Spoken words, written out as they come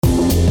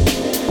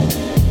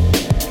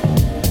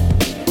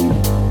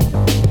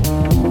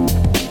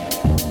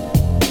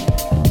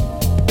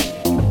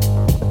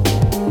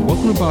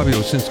Bobby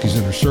Owsinski's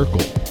Inner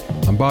Circle.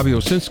 I'm Bobby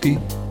Owsinski,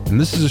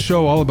 and this is a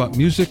show all about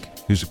music,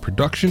 music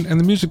production, and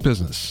the music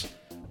business.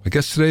 My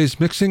guest today is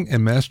mixing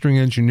and mastering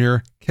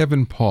engineer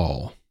Kevin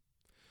Paul.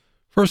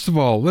 First of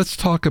all, let's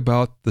talk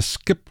about the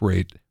skip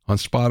rate on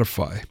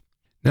Spotify.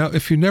 Now,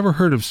 if you've never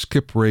heard of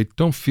skip rate,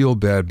 don't feel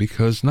bad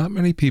because not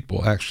many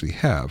people actually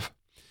have.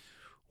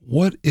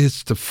 What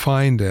it's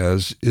defined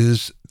as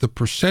is the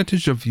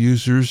percentage of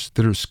users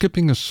that are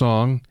skipping a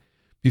song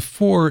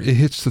before it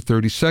hits the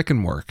 30-second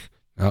mark.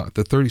 Now,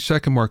 the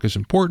 30-second mark is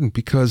important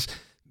because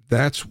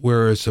that's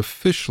where it's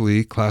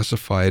officially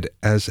classified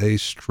as a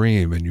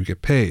stream and you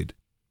get paid.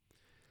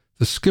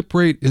 The skip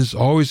rate is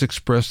always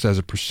expressed as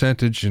a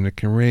percentage, and it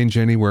can range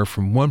anywhere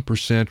from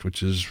 1%,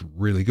 which is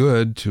really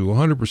good, to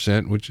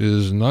 100%, which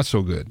is not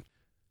so good.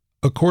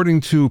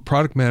 According to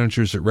product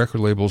managers at record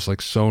labels like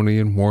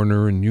Sony and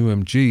Warner and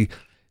UMG,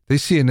 they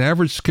see an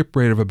average skip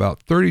rate of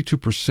about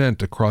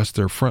 32% across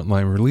their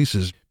frontline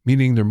releases,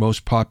 meaning their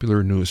most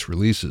popular, newest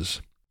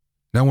releases.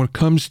 Now, when it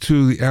comes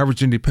to the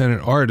average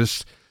independent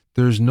artist,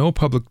 there's no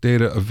public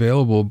data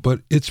available, but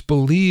it's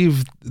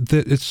believed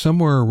that it's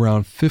somewhere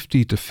around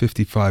 50 to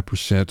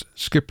 55%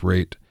 skip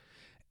rate.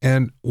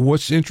 And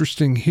what's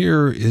interesting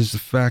here is the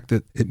fact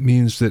that it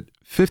means that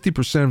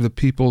 50% of the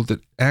people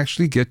that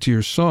actually get to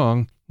your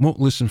song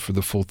won't listen for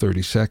the full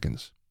 30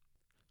 seconds.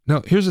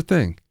 Now, here's the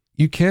thing.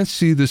 You can't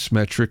see this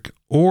metric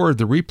or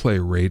the replay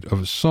rate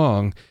of a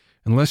song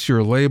unless you're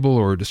a label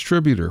or a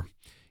distributor.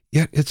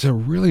 Yet it's a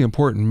really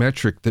important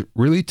metric that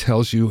really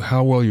tells you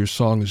how well your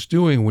song is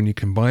doing when you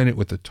combine it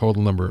with the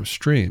total number of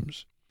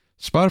streams.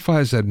 Spotify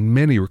has had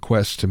many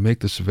requests to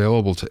make this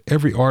available to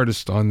every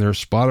artist on their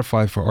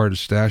Spotify for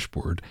Artists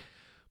dashboard,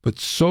 but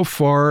so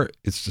far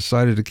it's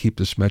decided to keep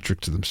this metric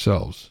to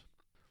themselves.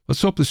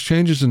 Let's hope this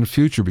changes in the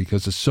future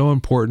because it's so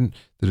important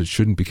that it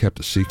shouldn't be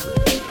kept a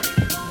secret.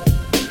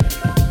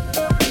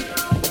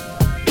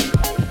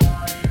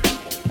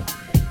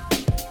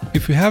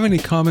 If you have any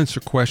comments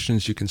or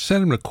questions, you can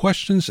send them to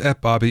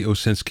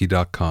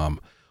questions@bobbyowsinski.com.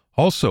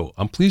 Also,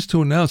 I'm pleased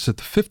to announce that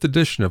the 5th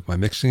edition of my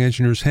Mixing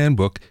Engineer's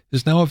Handbook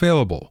is now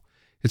available.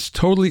 It's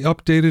totally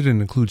updated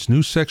and includes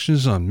new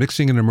sections on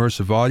mixing and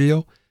immersive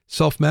audio,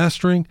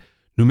 self-mastering,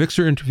 new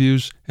mixer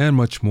interviews, and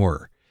much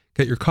more.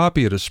 Get your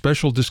copy at a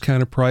special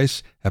discounted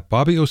price at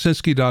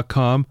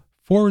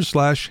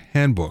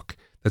bobbyowsinski.com/handbook.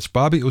 That's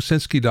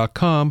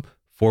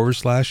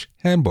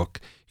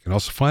bobbyowsinski.com/handbook. You can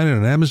also find it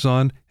on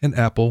Amazon and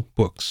Apple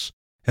Books.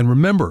 And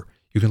remember,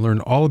 you can learn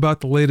all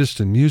about the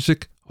latest in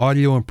music,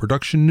 audio, and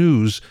production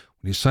news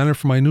when you sign up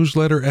for my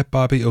newsletter at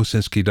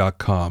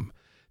bobbyowsinski.com.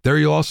 There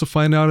you'll also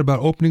find out about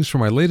openings for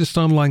my latest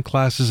online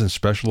classes and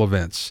special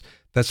events.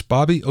 That's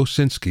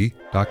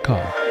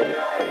bobbyowsinski.com.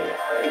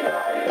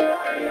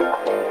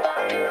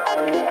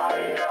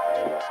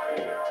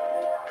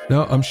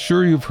 Now, I'm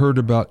sure you've heard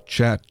about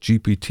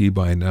ChatGPT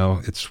by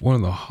now. It's one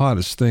of the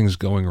hottest things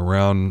going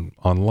around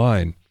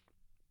online.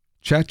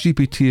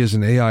 ChatGPT is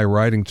an AI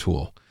writing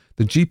tool.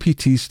 The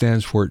GPT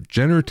stands for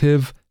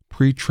Generative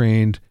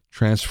Pre-trained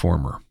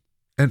Transformer.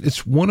 And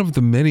it's one of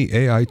the many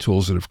AI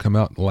tools that have come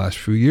out in the last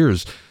few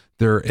years.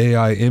 There are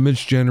AI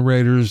image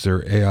generators, there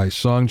are AI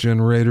song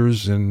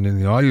generators, and in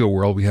the audio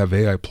world, we have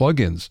AI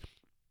plugins.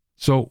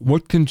 So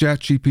what can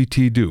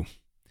ChatGPT do?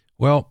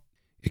 Well,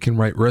 it can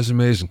write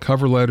resumes and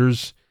cover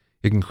letters.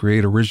 It can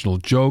create original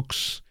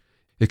jokes.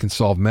 It can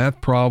solve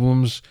math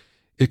problems.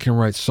 It can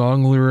write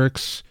song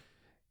lyrics.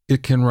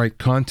 It can write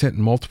content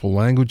in multiple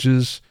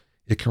languages.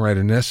 It can write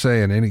an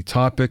essay on any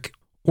topic,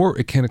 or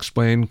it can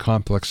explain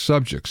complex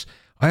subjects.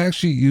 I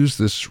actually use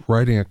this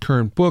writing a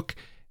current book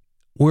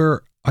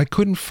where I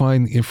couldn't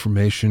find the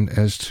information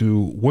as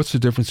to what's the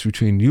difference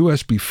between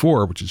USB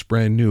 4, which is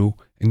brand new,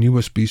 and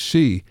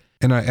USB-C.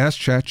 And I asked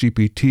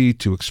ChatGPT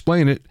to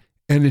explain it,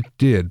 and it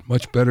did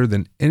much better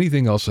than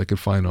anything else I could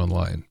find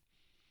online.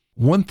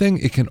 One thing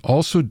it can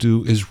also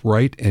do is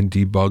write and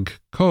debug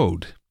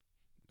code.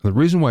 The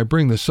reason why I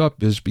bring this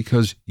up is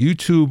because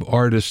YouTube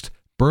artist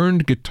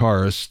Burned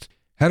Guitarist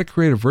had to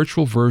create a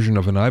virtual version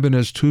of an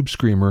Ibanez Tube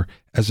Screamer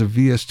as a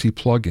VST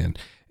plugin,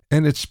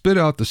 and it spit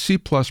out the C++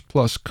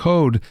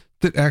 code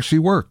that actually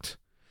worked.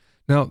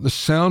 Now, the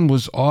sound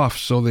was off,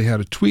 so they had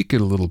to tweak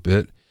it a little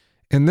bit,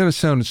 and then it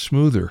sounded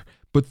smoother,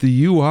 but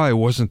the UI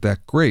wasn't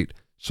that great,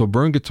 so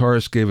Burned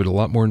Guitarist gave it a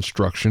lot more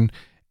instruction,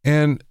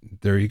 and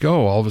there you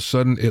go. All of a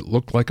sudden, it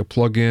looked like a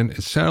plugin.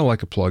 It sounded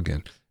like a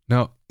plugin.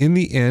 Now, in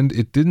the end,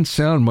 it didn't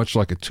sound much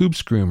like a Tube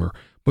Screamer,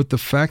 but the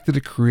fact that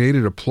it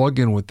created a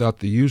plugin without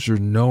the user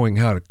knowing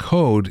how to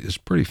code is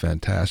pretty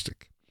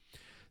fantastic.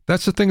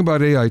 That's the thing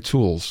about AI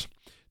tools.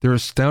 They're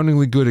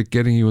astoundingly good at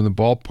getting you in the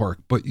ballpark,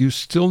 but you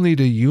still need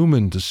a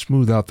human to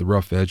smooth out the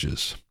rough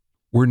edges.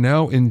 We're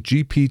now in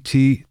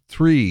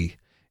GPT-3,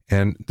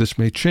 and this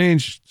may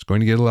change. It's going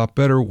to get a lot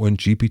better when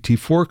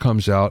GPT-4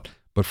 comes out,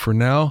 but for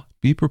now,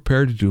 be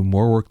prepared to do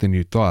more work than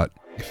you thought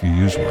if you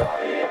use one.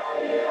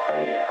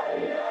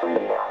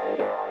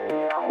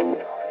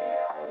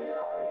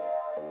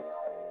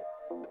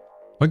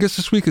 My guest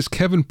this week is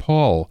Kevin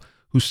Paul,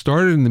 who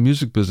started in the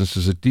music business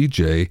as a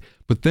DJ,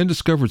 but then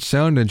discovered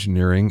sound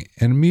engineering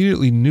and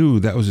immediately knew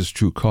that was his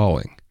true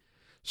calling.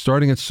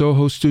 Starting at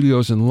Soho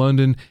Studios in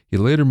London, he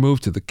later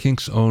moved to the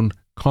Kinks' own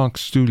Konk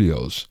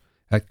Studios.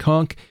 At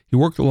Konk, he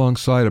worked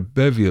alongside a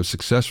bevy of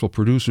successful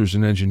producers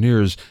and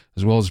engineers,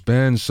 as well as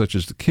bands such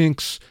as the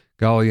Kinks,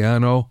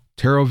 Galliano,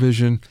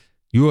 Terrorvision,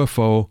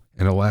 UFO,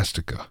 and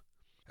Elastica.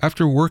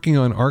 After working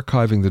on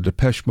archiving the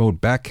Depeche Mode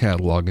back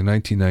catalog in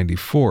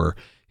 1994,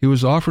 he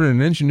was offered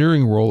an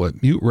engineering role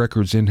at Mute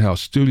Records'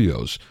 in-house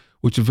studios,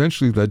 which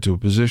eventually led to a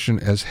position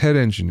as head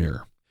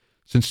engineer.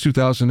 Since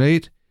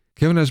 2008,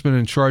 Kevin has been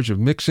in charge of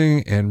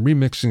mixing and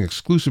remixing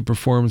exclusive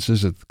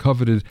performances at the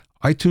coveted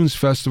iTunes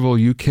Festival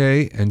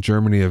UK and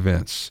Germany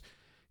events.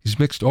 He's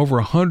mixed over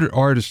 100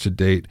 artists to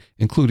date,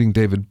 including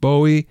David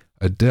Bowie,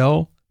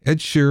 Adele, Ed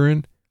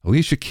Sheeran,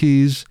 Alicia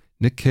Keys,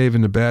 Nick Cave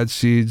and the Bad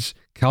Seeds,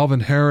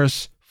 Calvin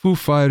Harris, Foo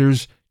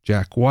Fighters,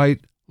 Jack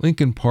White,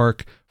 Linkin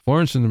Park,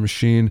 Florence and the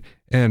Machine,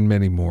 and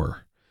many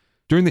more.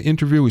 During the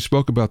interview, we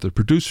spoke about the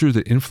producer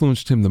that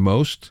influenced him the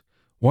most,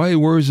 why he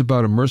worries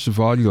about immersive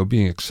audio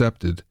being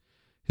accepted,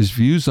 his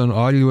views on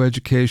audio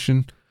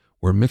education,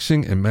 where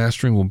mixing and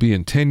mastering will be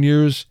in 10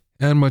 years,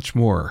 and much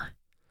more.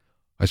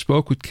 I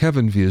spoke with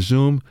Kevin via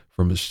Zoom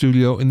from his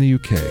studio in the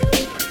UK.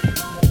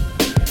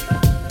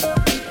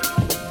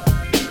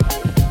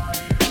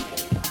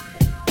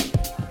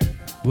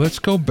 Let's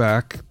go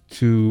back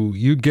to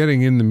you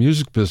getting in the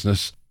music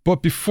business.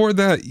 But before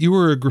that, you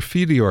were a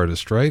graffiti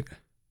artist, right?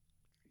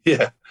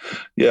 Yeah,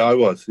 I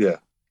was. Yeah,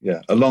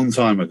 a long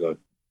time ago.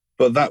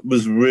 But that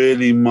was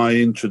really my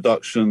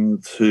introduction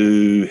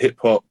to hip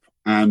hop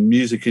and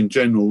music in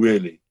general,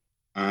 really.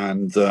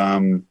 And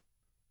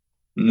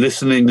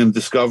listening and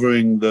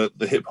discovering the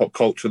hip hop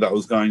culture that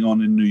was going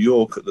on in New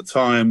York at the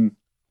time,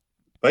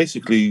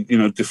 basically,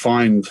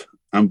 defined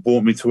and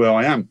brought me to where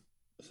I am,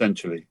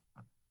 essentially.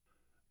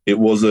 It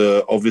was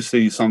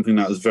obviously something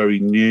that was very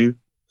new,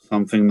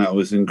 something that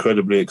was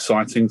incredibly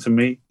exciting to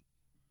me.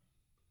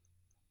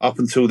 Up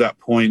until that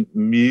point,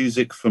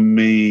 music for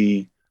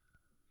me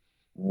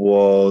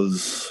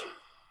was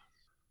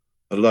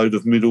a load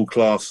of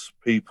middle-class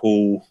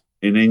people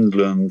in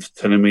England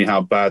telling me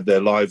how bad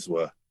their lives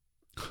were.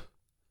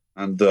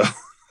 And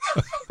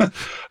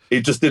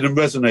it just didn't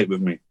resonate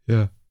with me.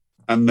 Yeah.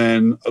 And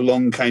then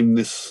along came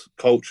this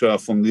culture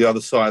from the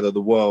other side of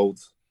the world,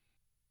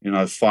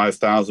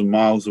 5,000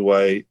 miles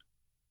away,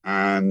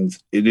 and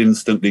it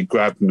instantly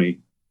grabbed me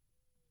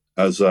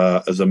as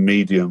a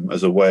medium,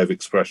 as a way of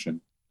expression.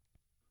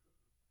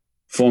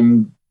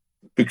 From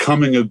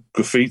becoming a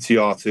graffiti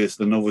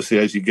artist, and obviously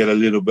as you get a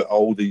little bit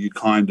older, you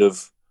kind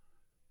of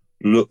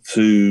look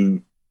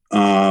to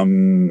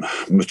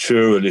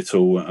mature a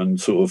little and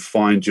sort of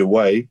find your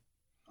way.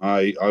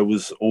 I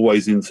was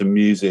always into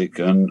music,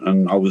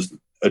 and I was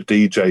a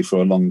DJ for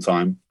a long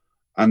time.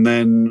 And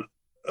then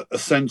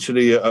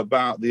essentially at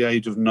about the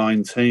age of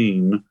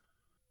 19,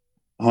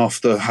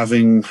 after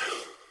having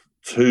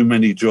too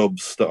many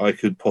jobs that I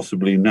could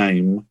possibly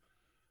name,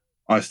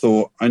 I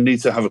thought I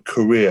need to have a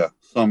career,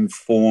 some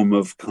form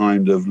of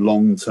kind of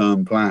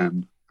long-term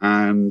plan.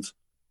 And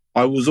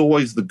I was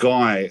always the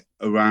guy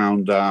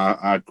around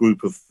our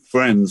group of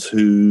friends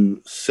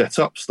who set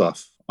up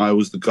stuff. I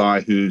was the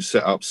guy who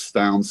set up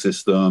sound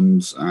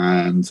systems,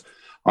 and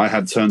I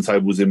had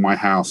turntables in my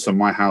house. So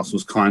my house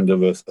was kind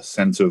of a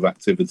center of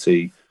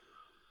activity.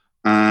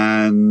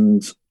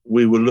 And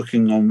we were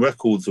looking on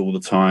records all the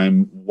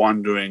time,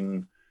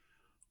 wondering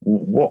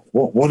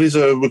what is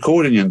a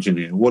recording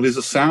engineer? What is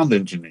a sound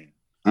engineer?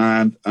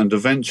 And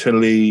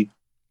eventually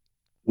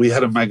we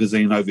had a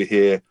magazine over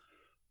here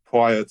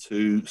prior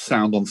to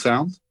Sound on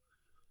Sound.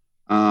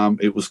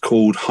 It was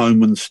called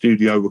Home and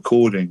Studio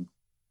Recording,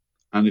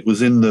 and it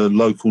was in the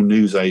local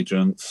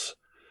newsagents.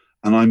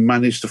 And I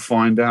managed to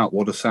find out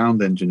what a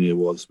sound engineer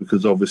was,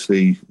 because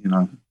obviously,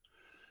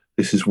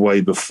 this is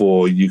way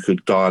before you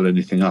could dial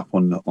anything up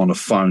on a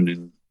phone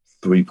in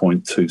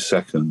 3.2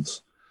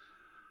 seconds.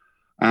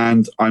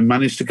 And I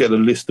managed to get a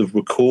list of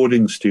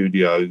recording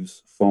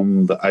studios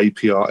from the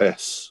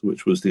APRS,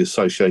 which was the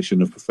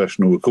Association of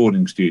Professional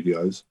Recording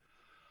Studios.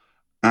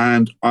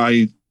 And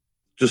I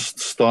just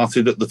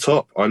started at the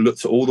top. I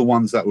looked at all the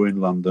ones that were in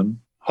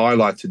London,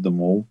 highlighted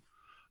them all,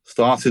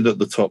 started at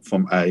the top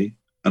from A,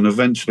 and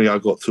eventually I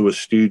got to a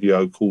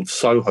studio called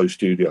Soho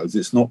Studios.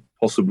 It's not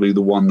possibly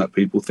the one that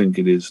people think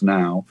it is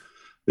now.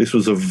 This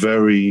was a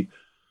very,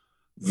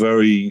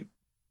 very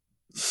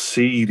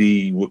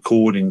seedy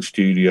recording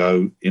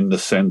studio in the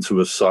centre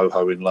of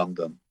Soho in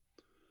London.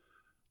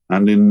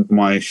 And in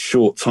my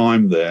short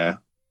time there,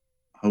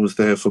 I was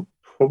there for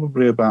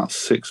probably about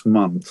 6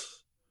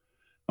 months.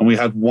 And we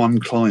had one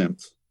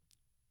client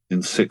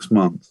in 6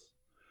 months.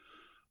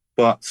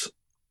 But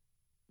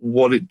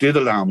what it did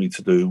allow me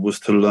to do was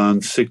to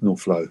learn signal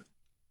flow.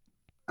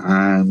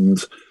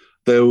 And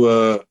there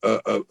were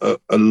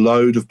a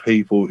load of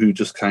people who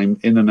just came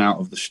in and out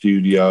of the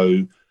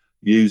studio,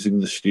 using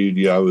the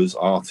studio as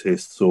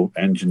artists or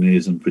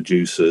engineers and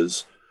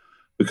producers,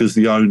 because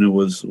the owner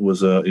was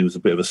a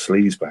bit of a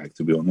sleazebag,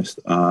 to be honest.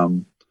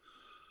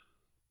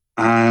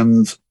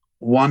 And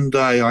one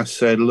day I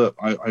said, look,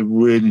 I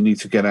really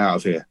need to get out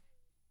of here.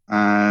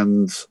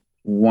 And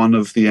one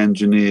of the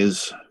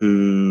engineers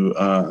who,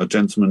 a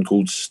gentleman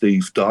called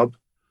Steve Dubb,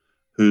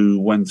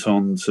 who went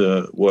on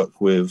to work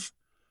with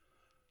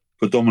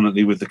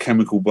predominantly with the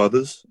Chemical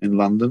Brothers in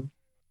London,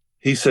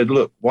 he said,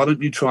 look, why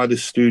don't you try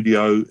this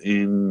studio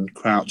in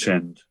Crouch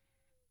End?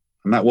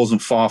 And that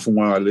wasn't far from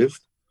where I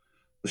lived.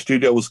 The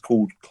studio was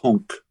called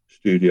Conk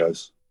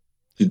Studios.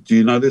 Do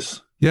you know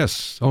this?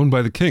 Yes, owned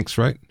by the Kinks,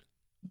 right?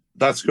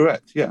 That's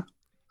correct, yeah.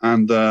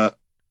 And I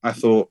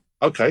thought,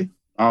 okay,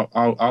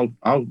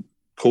 I'll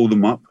call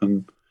them up.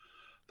 And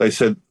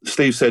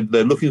Steve said,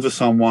 they're looking for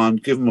someone,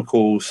 give them a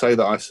call, say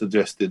that I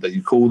suggested that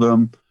you call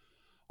them.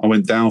 I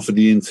went down for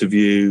the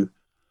interview,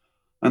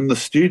 and the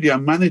studio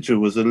manager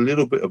was a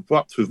little bit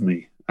abrupt with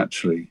me,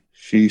 actually.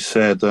 She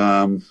said,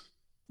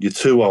 you're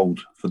too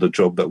old for the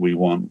job that we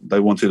want. They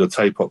wanted a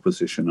tape-op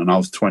position, and I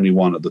was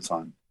 21 at the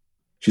time.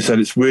 She said,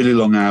 it's really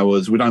long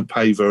hours. We don't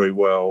pay very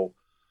well.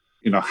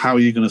 You know, how are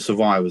you going to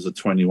survive as a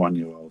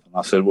 21-year-old? And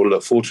I said, well,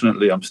 look,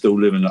 fortunately, I'm still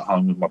living at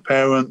home with my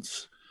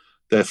parents.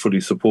 They're fully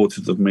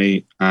supportive of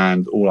me,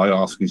 and all I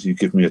ask is you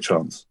give me a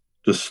chance.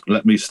 Just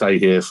let me stay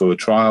here for a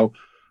trial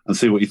and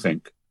see what you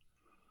think.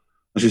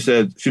 And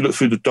she looked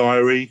through the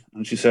diary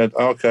and she said,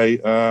 okay,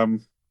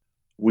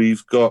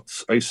 we've got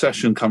a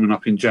session coming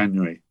up in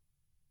January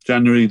the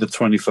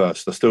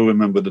 21st. I still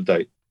remember the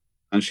date.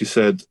 And she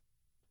said,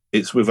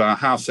 it's with our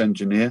house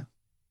engineer,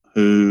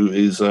 who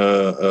is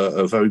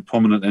a very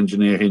prominent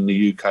engineer in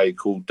the UK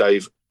called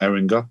Dave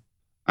Eringer.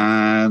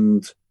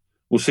 And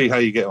we'll see how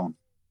you get on.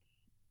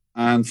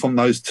 And from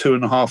those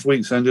 2.5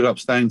 weeks, I ended up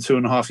staying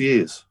 2.5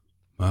 years.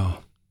 Wow.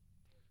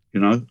 You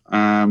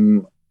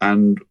know,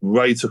 and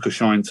Ray took a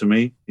shine to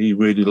me. He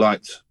really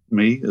liked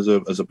me as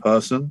a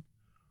person.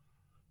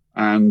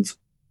 And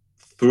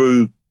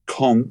through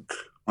Conk,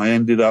 I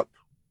ended up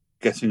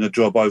getting a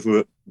job over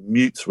at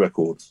Mute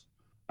Records.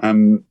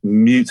 And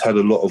Mute had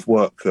a lot of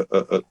work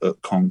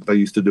at Conk. They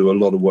used to do a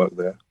lot of work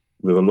there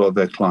with a lot of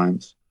their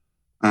clients.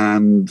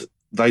 And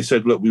they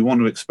said, look, we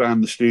want to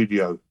expand the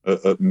studio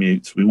at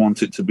Mute. We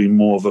want it to be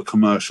more of a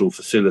commercial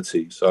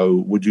facility. So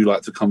would you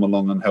like to come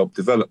along and help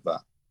develop that?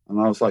 And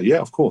I was like, yeah,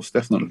 of course,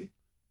 definitely.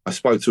 I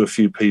spoke to a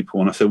few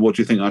people and I said, what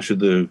do you think I should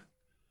do?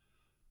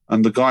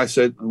 And the guy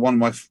said, one of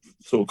my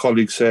sort of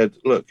colleagues said,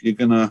 look, you're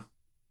gonna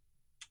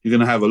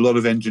have a lot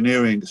of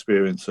engineering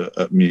experience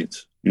at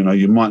Mute. You know,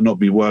 you might not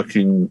be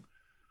working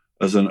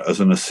as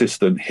an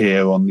assistant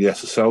here on the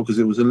SSL because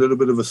it was a little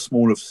bit of a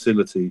smaller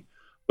facility,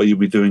 but you'll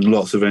be doing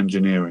lots of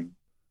engineering.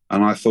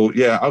 And I thought,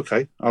 yeah,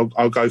 okay,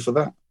 I'll go for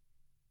that.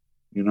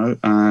 You know,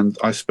 and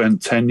I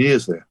spent 10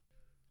 years there.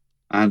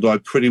 And I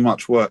pretty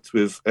much worked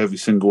with every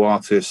single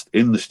artist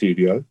in the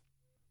studio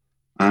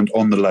and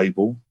on the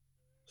label.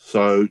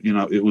 So, you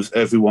know, it was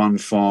everyone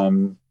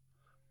from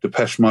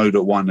Depeche Mode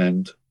at one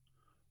end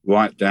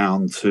right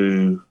down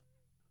to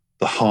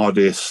the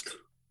hardest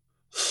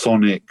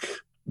sonic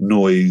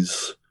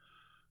noise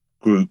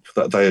group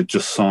that they had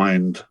just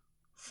signed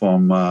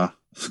from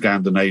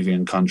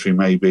Scandinavian country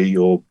maybe,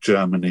 or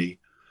Germany,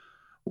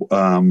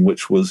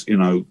 which was, you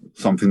know,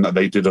 something that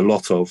they did a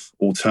lot of,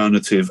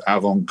 alternative,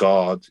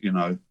 avant-garde, you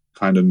know,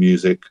 kind of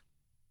music.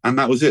 And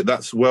that was it.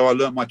 That's where I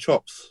learned my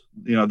chops.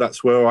 You know,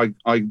 that's where I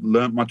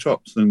learned my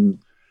chops. And,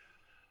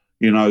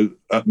 you know,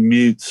 at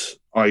Mute,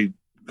 I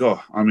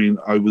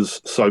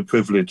was so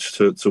privileged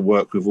to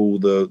work with all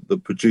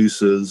the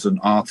producers and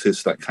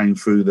artists that came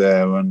through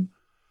there. And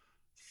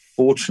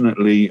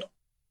fortunately,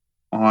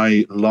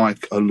 I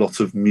like a lot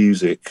of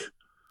music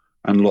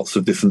and lots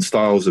of different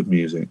styles of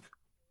music.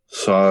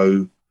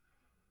 So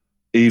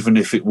even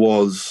if it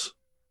was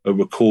a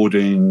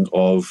recording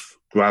of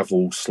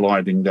gravel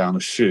sliding down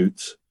a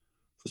chute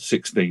for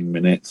 16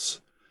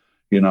 minutes,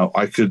 you know,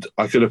 I could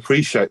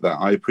appreciate that.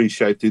 I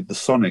appreciated the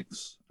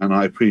sonics and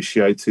I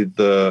appreciated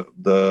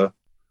the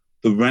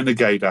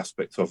renegade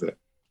aspect of it,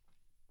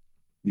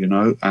 you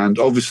know. And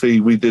obviously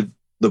we did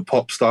the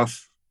pop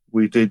stuff.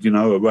 We did, you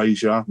know,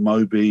 Erasure,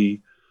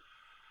 Moby,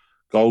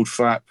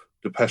 Goldfrapp,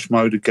 Depeche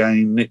Mode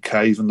again, Nick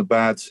Cave and the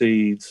Bad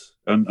Seeds,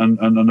 and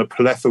a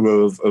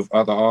plethora of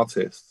other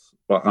artists.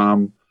 But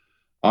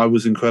I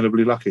was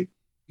incredibly lucky.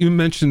 You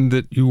mentioned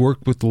that you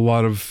worked with a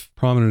lot of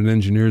prominent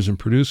engineers and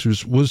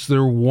producers. Was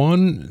there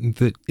one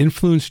that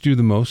influenced you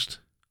the most?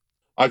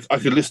 I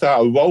could list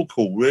out a roll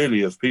call,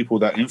 really, of people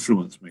that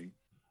influenced me.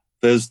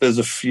 There's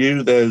a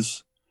few.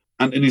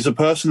 And he's a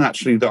person,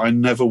 actually, that I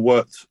never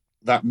worked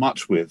that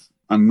much with,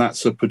 and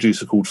that's a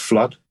producer called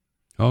Flood.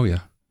 Oh,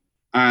 yeah.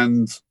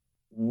 And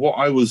what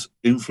I was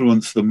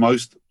influenced the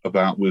most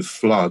about with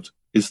Flood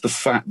is the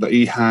fact that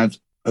he had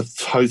a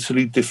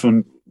totally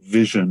different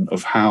vision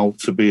of how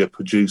to be a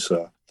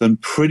producer than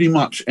pretty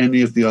much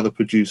any of the other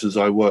producers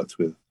I worked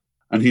with.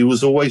 And he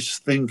was always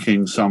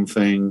thinking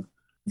something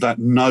that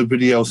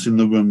nobody else in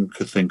the room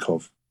could think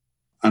of.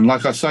 And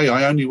like I say,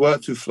 I only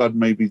worked with Flood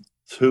maybe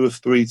 2 or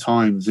 3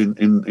 times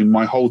in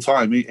my whole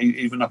time,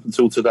 even up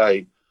until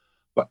today.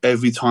 But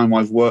every time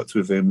I've worked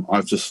with him,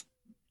 I've just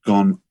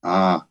gone,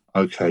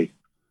 okay.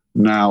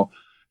 Now,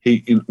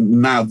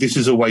 Now this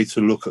is a way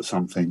to look at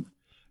something.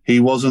 He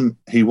wasn't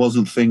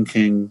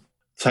thinking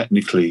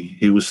technically,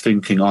 he was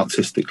thinking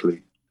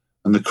artistically.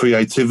 And the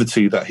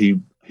creativity that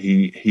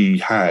he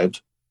had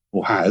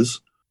or has,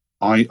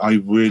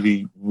 I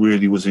really,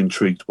 really was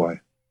intrigued by.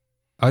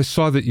 I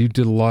saw that you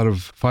did a lot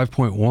of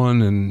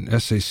 5.1 and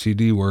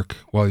SACD work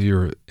while you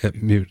were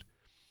at Mute.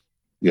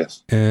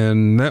 Yes.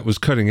 And that was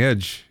cutting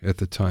edge at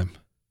the time.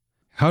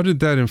 How did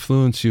that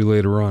influence you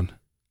later on?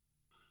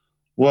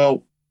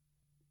 Well,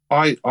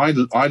 I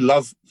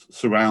love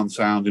surround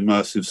sound,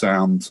 immersive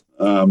sound,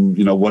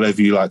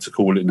 whatever you like to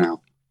call it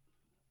now.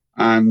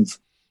 And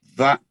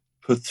that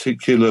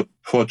particular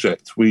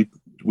project, we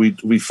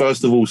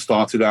first of all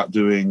started out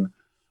doing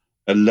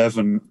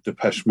 11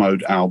 Depeche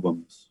Mode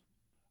albums,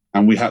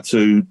 and we had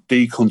to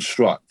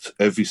deconstruct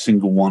every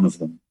single one of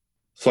them.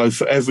 So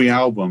for every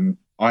album,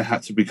 I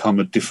had to become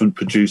a different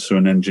producer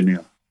and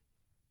engineer.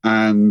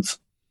 And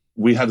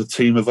we had a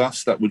team of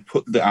us that would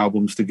put the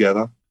albums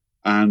together.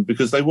 And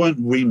because they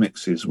weren't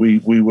remixes,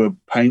 we were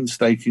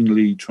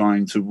painstakingly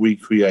trying to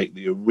recreate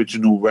the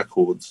original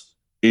records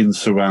in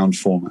surround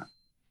format.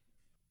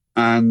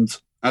 And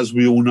as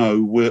we all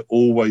know, we're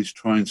always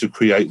trying to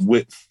create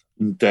width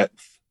and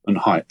depth and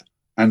height.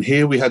 And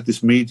here we had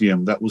this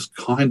medium that was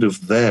kind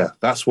of there.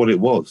 That's what it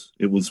was.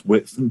 It was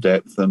width and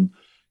depth. And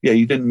yeah,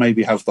 you didn't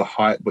maybe have the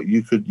height, but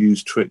you could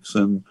use tricks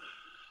and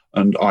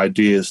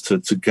ideas to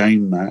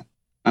gain that.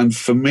 And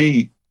for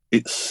me,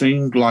 it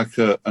seemed like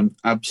an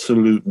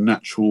absolute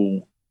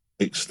natural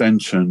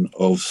extension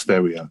of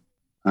stereo.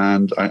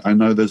 And I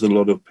know there's a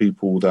lot of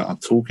people that are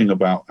talking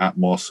about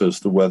Atmos as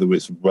to whether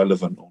it's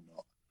relevant or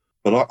not.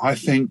 But I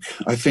think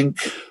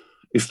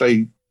if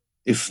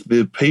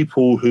the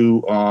people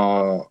who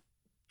are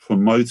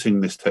promoting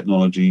this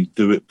technology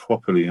do it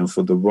properly and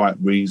for the right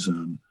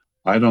reason,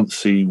 I don't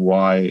see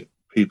why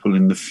people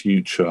in the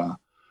future...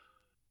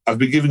 I've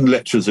been giving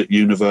lectures at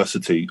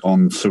university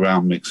on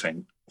surround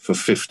mixing for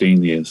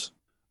 15 years.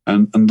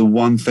 And the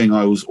one thing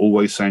I was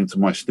always saying to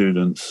my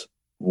students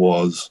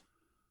was,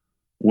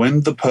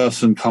 when the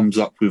person comes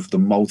up with the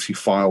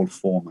multi-file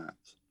format,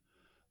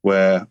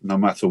 where no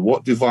matter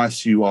what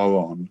device you are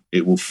on,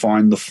 it will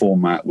find the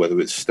format, whether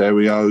it's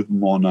stereo,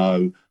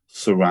 mono,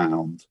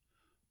 surround,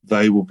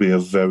 they will be a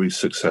very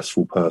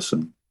successful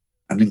person.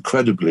 And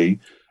incredibly,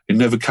 it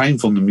never came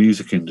from the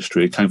music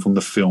industry, it came from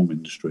the film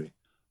industry,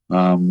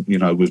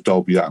 with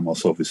Dolby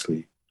Atmos,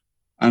 obviously.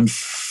 And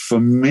for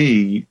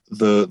me,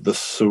 the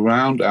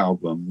surround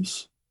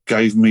albums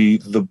gave me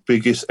the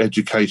biggest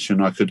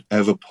education I could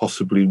ever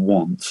possibly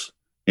want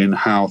in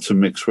how to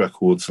mix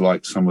records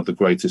like some of the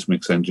greatest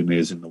mix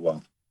engineers in the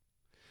world.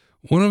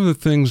 One of the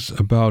things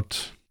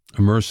about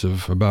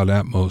immersive, about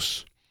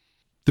Atmos,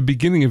 the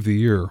beginning of the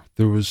year,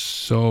 there was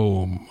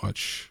so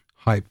much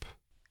hype.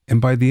 And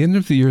by the end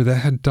of the year, that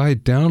had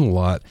died down a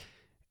lot.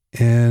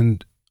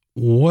 And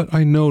what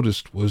I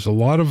noticed was a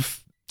lot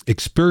of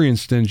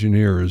experienced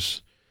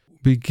engineers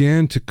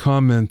began to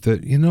comment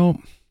that,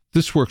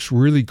 this works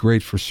really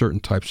great for certain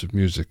types of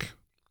music,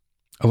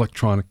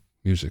 electronic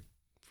music,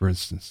 for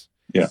instance.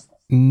 Yeah.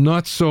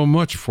 Not so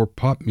much for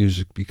pop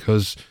music,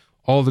 because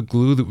all the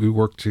glue that we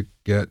work to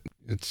get,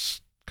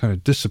 it's kind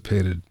of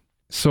dissipated.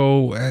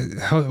 So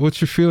what's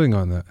your feeling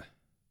on that?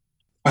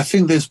 I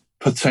think there's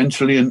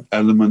potentially an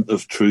element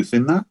of truth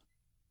in that.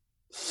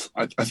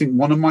 I think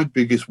one of my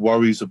biggest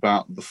worries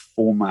about the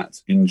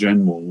format in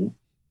general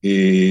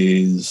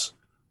is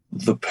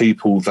the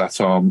people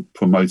that are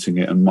promoting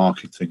it and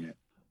marketing it.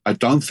 I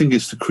don't think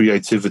it's the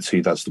creativity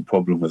that's the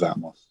problem with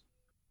Atmos.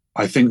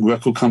 I think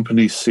record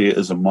companies see it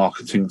as a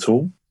marketing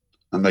tool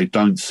and they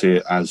don't see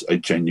it as a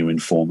genuine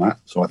format.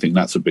 So I think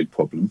that's a big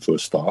problem for a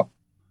start.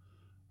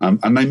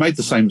 And they made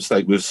the same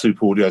mistake with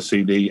Super Audio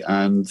CD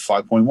and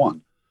 5.1.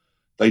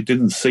 They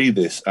didn't see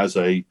this as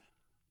a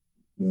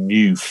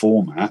new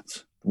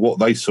format. What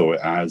they saw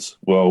it as,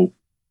 well,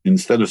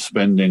 instead of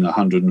spending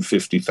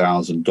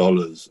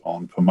 $150,000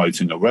 on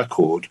promoting a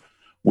record,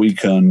 we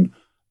can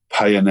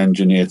pay an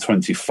engineer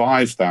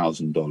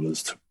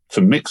 $25,000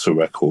 to mix a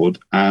record,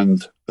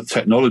 and a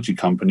technology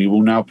company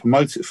will now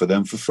promote it for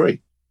them for free,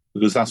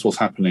 because that's what's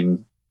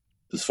happening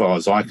as far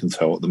as I can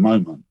tell at the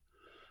moment.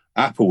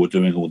 Apple were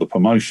doing all the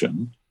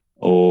promotion,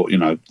 or,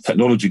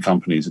 technology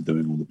companies are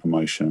doing all the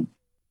promotion.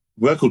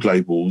 Record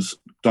labels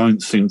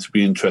don't seem to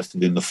be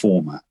interested in the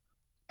format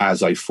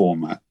as a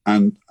format.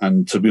 And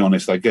to be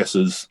honest, I guess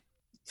as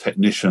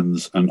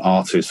technicians and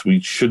artists, we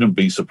shouldn't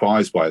be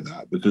surprised by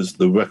that, because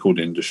the record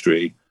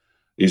industry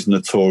is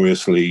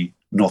notoriously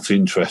not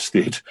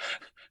interested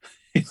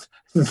in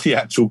the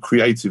actual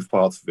creative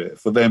part of it.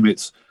 For them,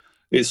 it's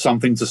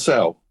something to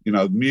sell.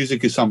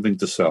 Music is something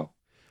to sell.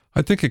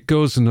 I think it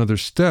goes another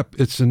step.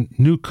 It's a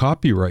new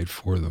copyright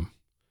for them.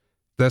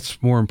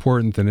 That's more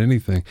important than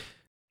anything.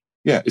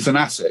 Yeah, it's an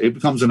asset. It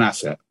becomes an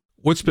asset.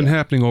 What's been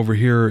happening over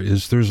here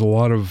is there's a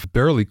lot of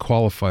barely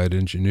qualified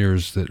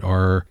engineers that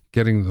are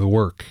getting the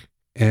work,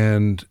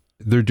 and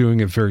they're doing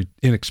it very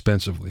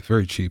inexpensively,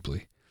 very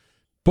cheaply.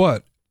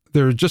 But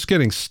they're just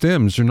getting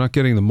stems. They're not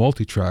getting the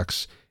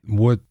multi-tracks.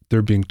 what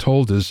they're being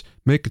told is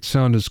make it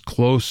sound as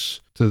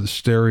close to the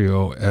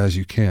stereo as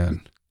you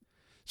can.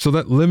 So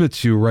that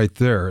limits you right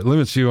there. It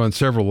limits you on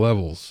several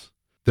levels.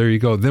 There you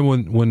go.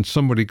 Then when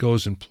somebody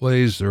goes and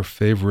plays their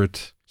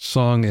favorite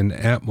song in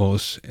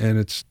Atmos and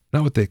it's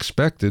not what they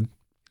expected,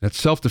 that's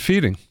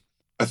self-defeating.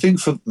 I think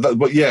for that,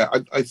 but yeah,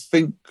 I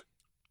think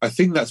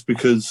that's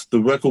because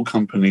the record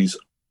companies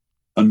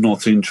are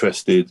not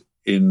interested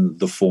in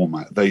the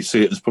format. They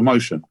see it as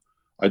promotion.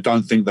 I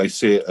don't think they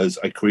see it as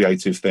a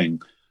creative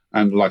thing.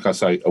 And like I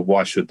say,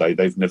 why should they?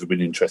 They've never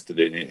been interested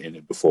in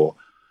it before.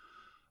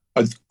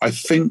 I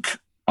think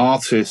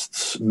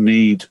artists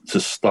need to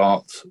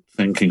start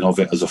thinking of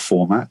it as a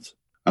format,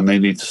 and they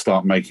need to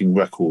start making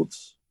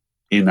records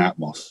in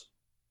Atmos.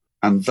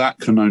 And that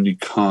can only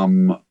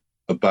come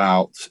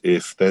about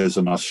if there's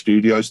enough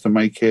studios to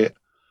make it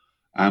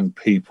and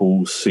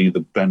people see the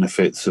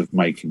benefits of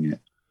making it.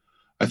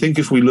 I think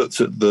if we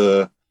looked at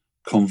the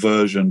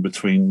conversion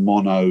between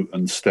mono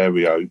and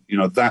stereo,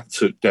 that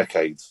took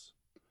decades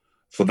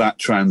for that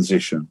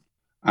transition.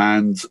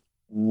 And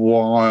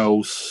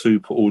while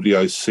Super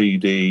Audio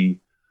CD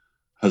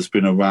has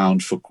been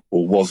around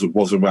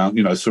was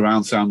around,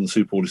 surround sound and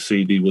Super Audio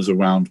CD was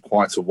around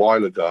quite a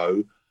while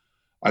ago,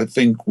 I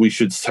think we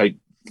should take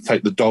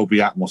the Dolby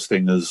Atmos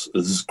thing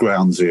as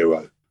ground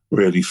zero,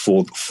 really,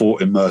 for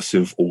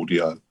immersive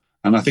audio.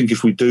 And I think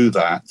if we do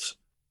that,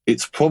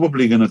 it's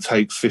probably going to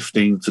take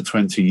 15 to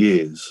 20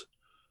 years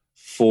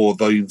for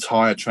the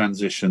entire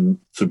transition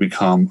to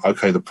become,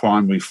 okay, the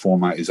primary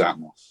format is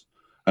Atmos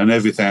and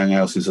everything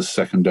else is a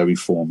secondary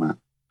format.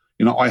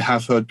 I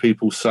have heard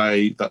people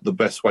say that the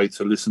best way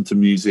to listen to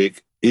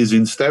music is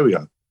in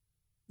stereo.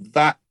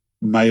 That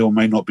may or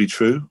may not be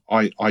true.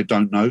 I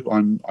don't know.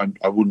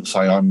 I wouldn't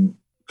say I'm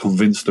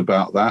convinced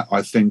about that.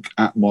 I think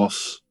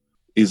Atmos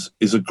is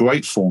a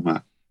great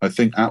format. I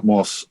think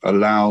Atmos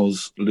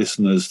allows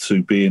listeners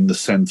to be in the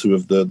center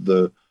of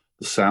the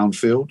sound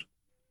field.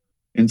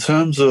 In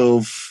terms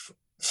of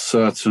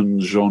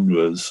certain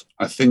genres,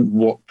 I think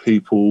what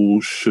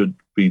people should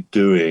be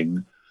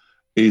doing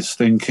is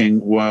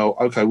thinking,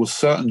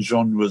 certain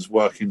genres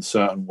work in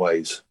certain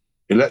ways.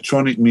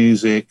 Electronic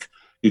music,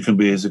 you can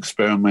be as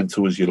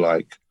experimental as you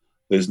like.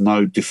 There's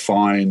no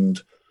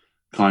defined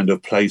kind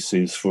of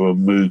places for a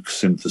Moog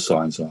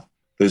synthesizer.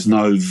 There's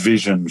no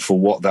vision for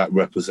what that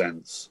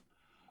represents.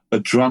 A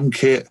drum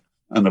kit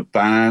and a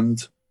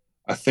band,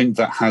 I think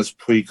that has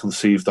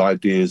preconceived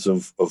ideas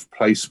of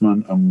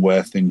placement and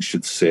where things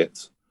should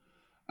sit.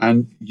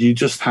 And you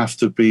just have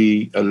to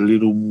be a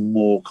little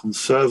more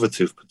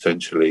conservative,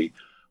 potentially,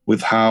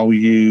 with how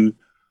you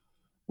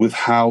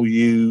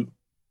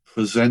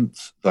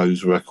present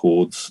those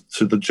records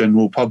to the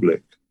general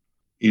public.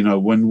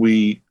 When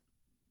we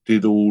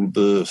did all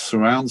the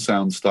surround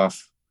sound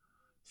stuff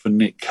for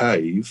Nick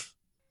Cave,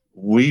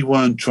 we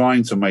weren't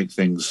trying to make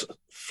things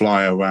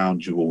fly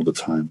around you all the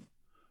time.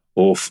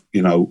 Or,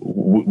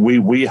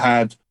 we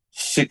had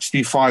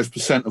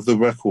 65% of the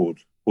record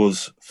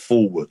was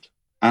forward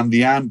and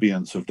the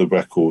ambience of the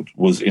record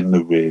was in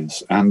the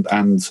rears. And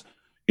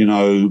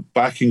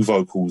backing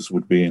vocals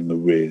would be in the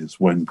rears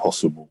when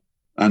possible,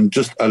 and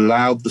just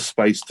allowed the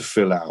space to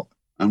fill out.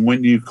 And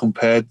when you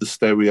compared the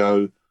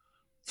stereo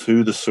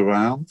to the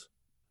surround,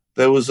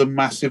 there was a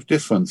massive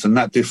difference, and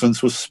that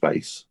difference was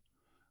space.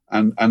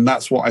 And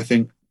that's what I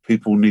think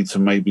people need to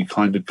maybe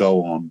kind of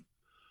go on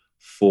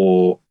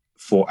for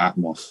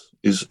Atmos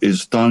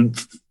is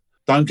don't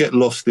get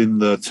lost in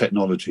the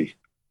technology.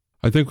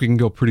 I think we can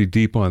go pretty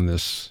deep on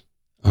this.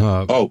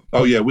 Yeah,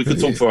 we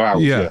could talk for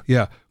hours.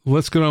 Yeah.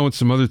 Let's get on with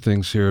some other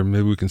things here, and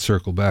maybe we can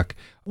circle back.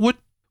 What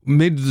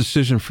made the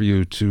decision for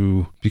you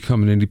to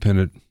become an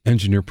independent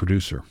engineer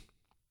producer?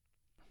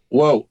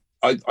 Well,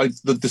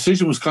 the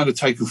decision was kind of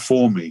taken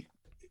for me.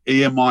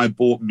 EMI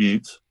bought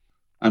Mute,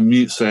 and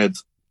Mute said,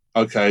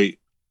 okay,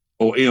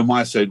 or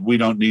EMI said, we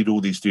don't need all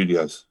these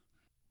studios.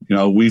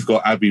 We've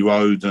got Abbey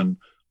Road and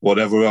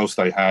whatever else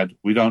they had.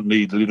 We don't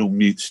need a little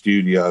Mute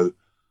studio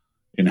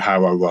in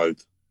Harrow Road.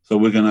 So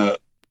we're going to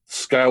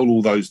scale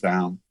all those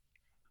down.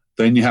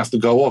 Then you have to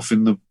go off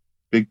in the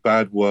big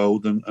bad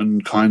world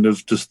and kind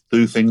of just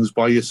do things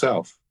by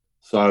yourself.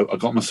 So I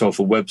got myself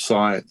a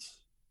website,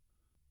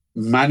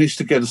 managed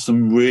to get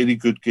some really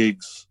good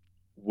gigs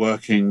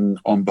working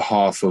on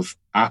behalf of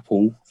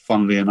Apple,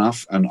 funnily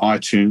enough, and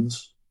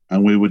iTunes.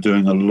 And we were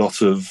doing a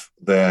lot of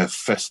their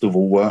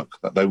festival work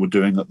that they were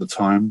doing at the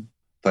time.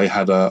 They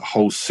had a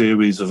whole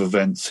series of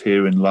events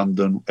here in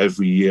London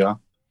every year,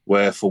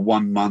 where for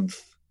 1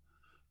 month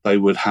they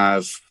would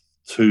have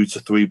 2 to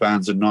 3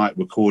 bands a night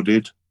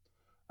recorded,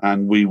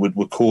 and we would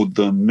record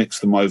them, mix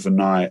them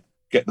overnight,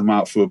 get them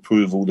out for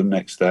approval the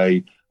next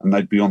day, and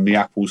they'd be on the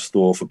Apple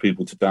Store for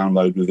people to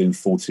download within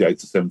 48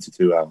 to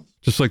 72 hours.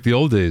 Just like the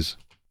old days.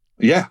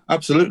 Yeah,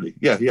 absolutely.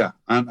 Yeah.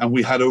 And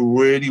we had a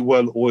really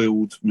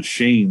well-oiled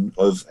machine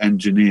of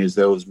engineers.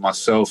 There was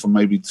myself and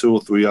maybe 2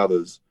 or 3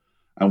 others,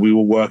 and we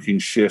were working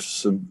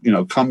shifts. And,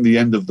 come the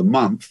end of the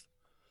month,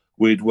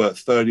 we'd work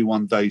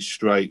 31 days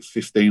straight,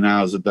 15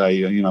 hours a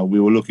day. We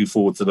were looking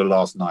forward to the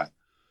last night,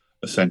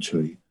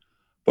 essentially.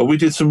 But we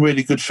did some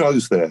really good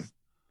shows there.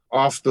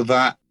 After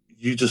that,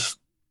 you just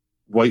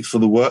wait for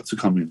the work to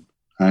come in,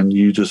 and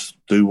you just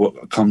do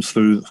what comes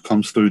through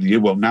the,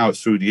 well, now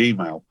it's through the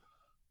email.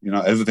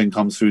 Everything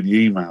comes through the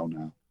email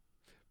now.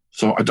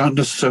 So I don't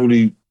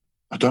necessarily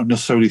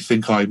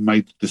think I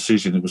made the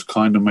decision. It was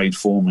kind of made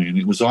for me. And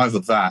it was either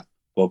that,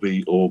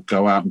 Bobby, or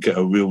go out and get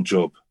a real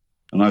job.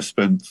 And I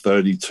spent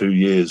 32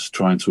 years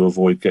trying to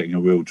avoid getting a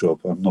real job.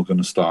 I'm not going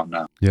to start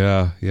now.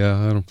 Yeah,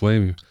 I don't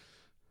blame you.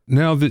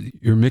 Now that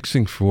you're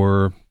mixing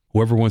for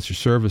whoever wants your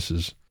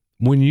services,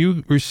 when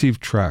you receive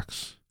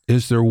tracks,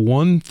 is there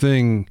one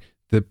thing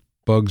that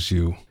bugs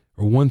you,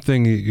 or one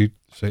thing you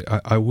say,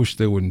 I wish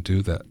they wouldn't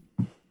do that?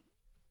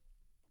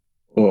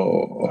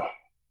 Oh,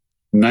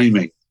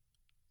 naming.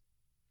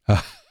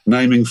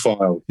 Naming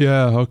file.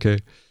 Yeah, okay.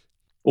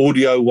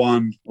 Audio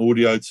 1,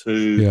 audio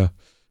 2. Yeah.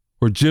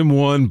 Or Jim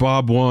 1,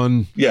 Bob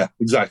 1. Yeah,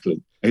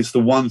 exactly. It's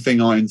the one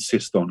thing I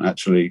insist on,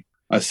 actually.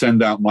 I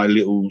send out my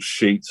little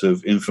sheets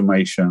of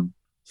information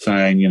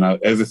saying,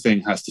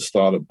 everything has to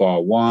start at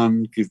bar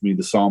 1. Give me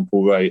the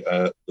sample rate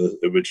at the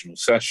original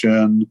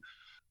session.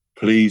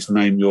 Please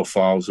name your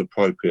files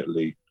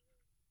appropriately.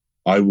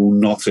 I will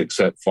not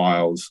accept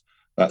files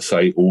that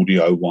say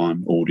audio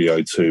 1,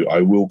 audio 2.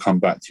 I will come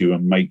back to you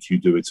and make you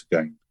do it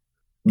again.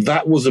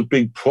 That was a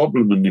big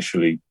problem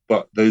initially,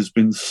 but the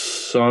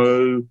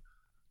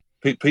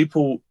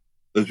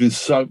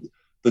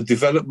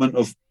development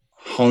of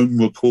home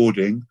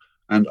recording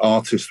and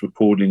artist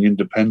recording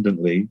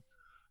independently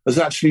has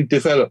actually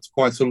developed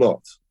quite a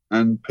lot.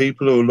 And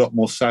people are a lot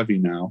more savvy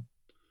now,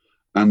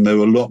 and they're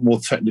a lot more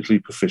technically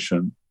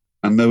proficient,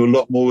 and they're a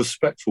lot more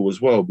respectful as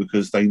well,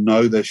 because they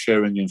know they're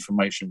sharing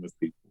information with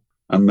people.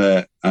 And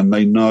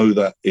they know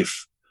that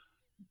if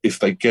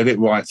they get it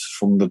right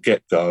from the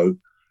get-go,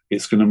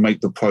 it's going to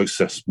make the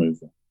process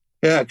smoother.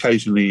 Yeah,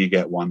 occasionally you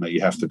get one that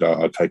you have to go,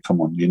 okay, come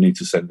on, you need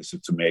to send this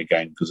to me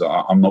again, because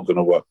I'm not going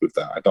to work with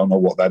that. I don't know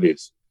what that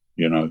is.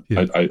 Yeah.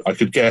 I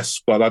could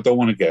guess, but I don't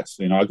want to guess.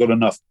 I got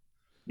enough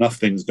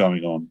things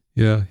going on.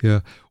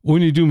 Yeah.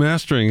 When you do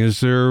mastering, is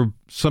there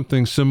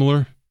something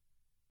similar?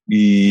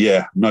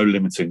 Yeah, no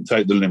limiting.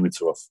 Take the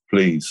limiter off,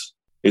 please.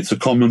 It's a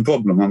common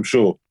problem, I'm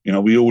sure.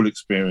 We all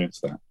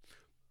experience that.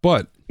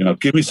 But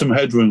give me some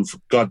headroom,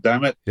 God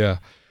damn it. Yeah.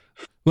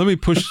 Let me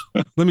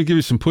give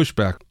you some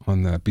pushback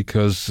on that,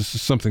 because this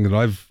is something that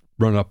I've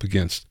run up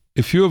against.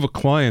 If you have a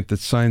client that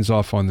signs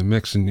off on the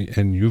mix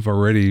and you've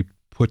already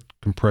put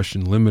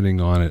compression limiting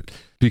on it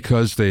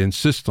because they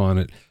insist on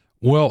it,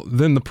 well,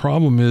 then the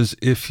problem is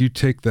if you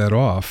take that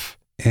off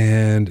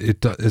and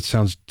it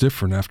sounds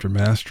different after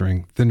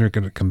mastering, then they're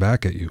going to come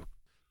back at you.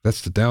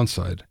 That's the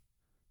downside.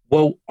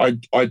 Well,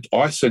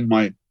 I send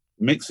my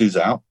mixes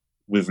out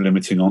with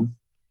limiting on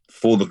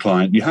for the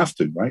client. You have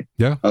to, right?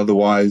 Yeah.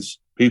 Otherwise,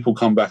 people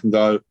come back and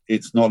go,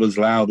 it's not as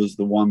loud as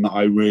the one that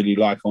I really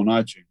like on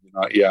iTunes.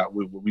 Yeah,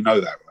 we know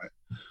that, right?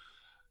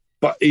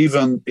 But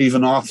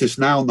even artists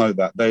now know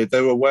that.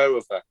 They're aware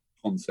of that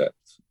concept.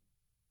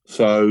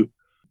 So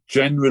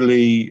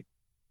generally,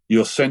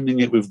 you're sending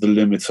it with the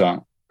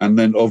limiter, and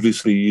then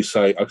obviously you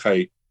say,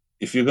 okay,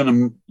 if you're going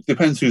to,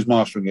 depends who's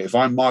mastering it. If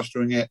I'm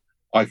mastering it,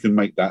 I can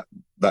make that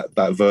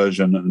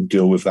version and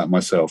deal with that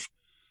myself.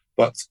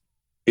 But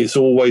it's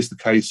always the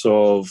case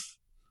of,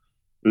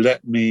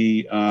 let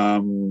me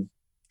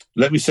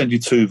send you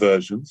 2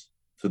 versions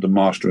to the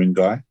mastering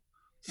guy.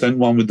 Send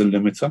one with the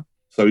limiter,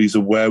 so he's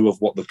aware of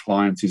what the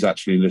client is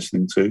actually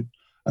listening to.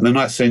 And then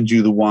I send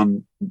you the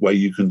one where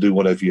you can do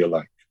whatever you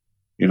like,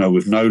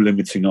 with no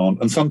limiting on.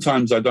 And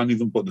sometimes I don't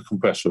even put the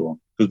compressor on,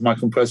 because my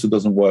compressor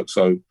doesn't work,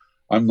 so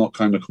I'm not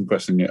kind of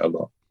compressing it a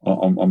lot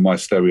on my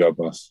stereo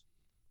bus.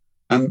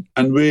 And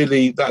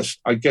really,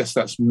 I guess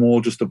that's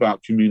more just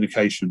about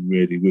communication,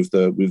 really, with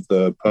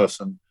the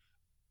person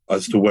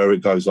as to where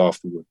it goes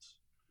afterwards.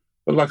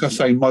 But like I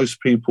say,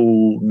 most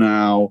people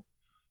now,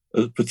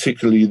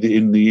 particularly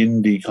in the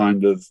indie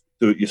kind of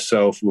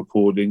do-it-yourself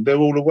recording, they're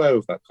all aware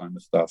of that kind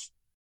of stuff.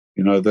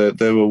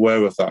 They're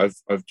aware of that.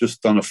 I've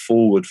just done a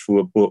forward for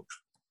a book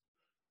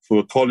for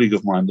a colleague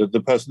of mine,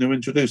 the person who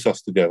introduced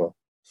us together,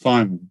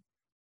 Simon.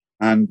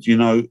 And,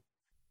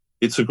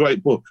 it's a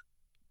great book.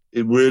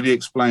 It really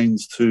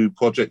explains to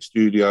project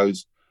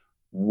studios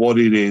what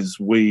it is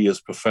we as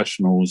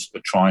professionals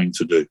are trying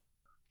to do.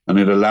 And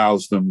it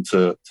allows them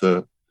to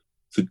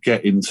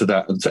get into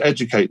that and to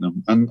educate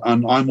them. And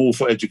I'm all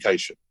for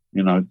education.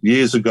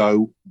 Years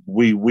ago,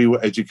 we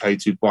were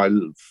educated by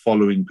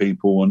following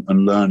people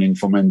and learning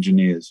from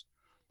engineers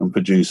and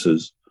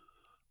producers.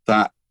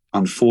 That,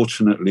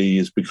 unfortunately,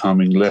 is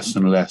becoming less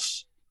and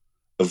less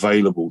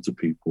available to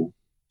people.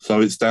 So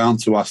it's down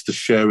to us to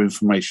share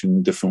information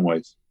in different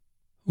ways.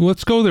 Well,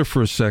 let's go there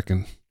for a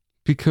second,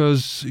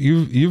 because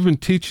you've been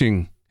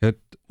teaching at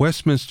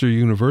Westminster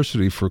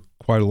University for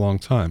quite a long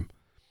time.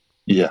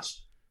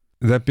 Yes.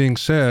 That being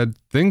said,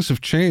 things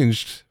have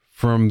changed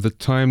from the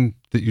time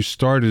that you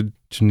started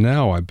to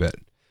now, I bet.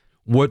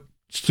 What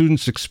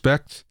students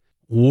expect,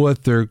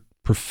 what they're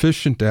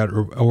proficient at,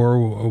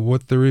 or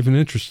what they're even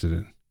interested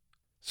in.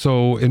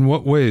 So in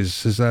what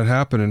ways has that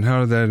happened, and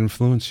how did that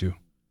influence you?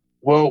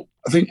 Well,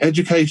 I think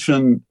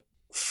education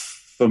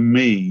for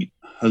me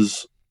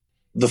has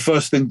the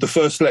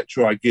first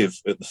lecture I give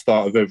at the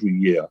start of every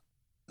year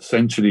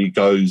essentially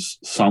goes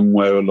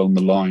somewhere along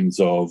the lines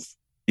of,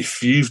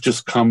 if you've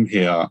just come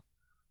here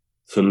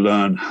to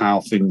learn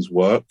how things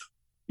work,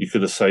 you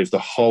could have saved a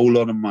whole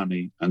lot of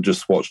money and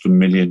just watched a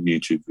million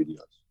YouTube videos.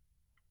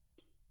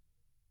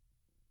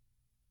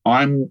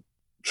 I'm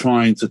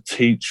trying to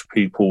teach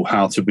people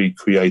how to be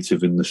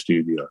creative in the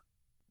studio.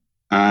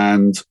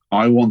 And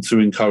I want to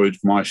encourage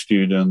my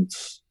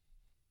students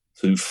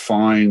to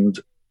find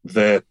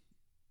their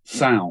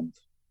sound,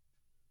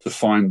 to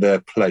find their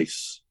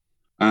place.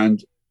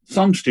 And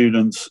some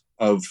students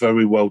are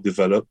very well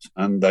developed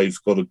and they've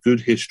got a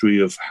good history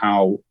of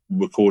how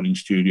recording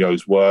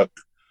studios work.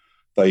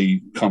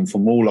 They come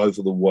from all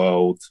over the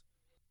world.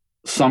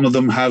 Some of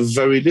them have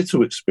very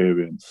little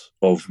experience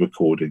of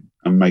recording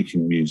and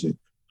making music.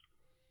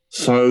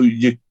 So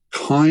you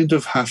kind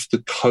of have to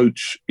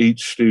coach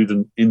each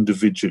student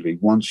individually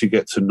once you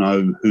get to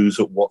know who's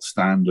at what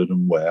standard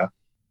and where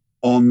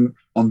on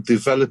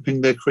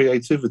developing their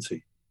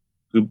creativity.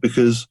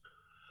 Because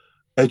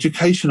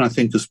education, I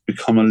think, has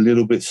become a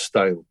little bit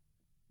stale.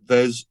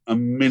 There's a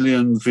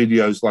million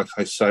videos, like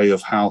I say,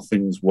 of how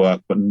things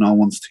work, but no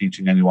one's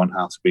teaching anyone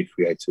how to be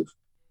creative.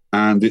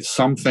 And it's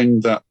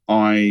something that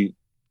I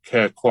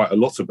care quite a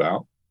lot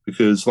about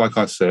because, like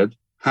I said,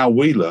 how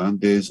we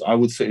learned is I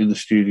would sit in the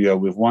studio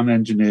with one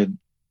engineer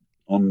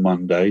on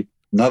Monday,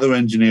 another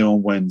engineer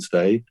on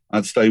Wednesday.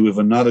 I'd stay with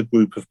another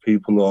group of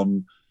people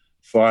on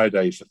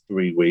Friday for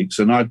 3 weeks,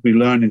 and I'd be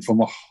learning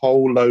from a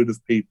whole load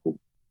of people.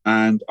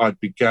 And I'd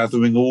be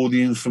gathering all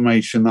the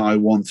information that I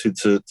wanted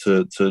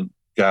to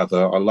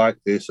gather. I like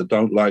this, I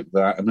don't like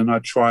that. And then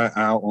I'd try it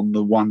out on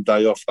the one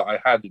day off that I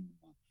had in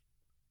the month.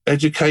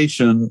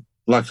 Education,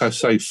 like I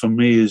say, for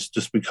me has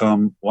just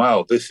become,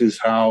 wow, this is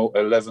how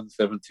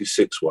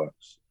 1176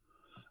 works.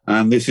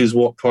 And this is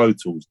what Pro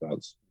Tools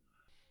does.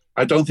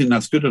 I don't think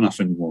that's good enough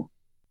anymore,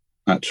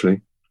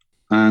 actually.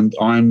 And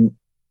I'm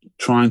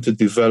trying to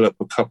develop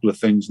a couple of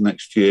things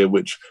next year,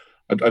 which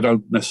I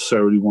don't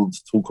necessarily want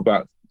to talk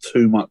about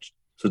too much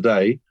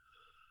today,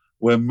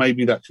 where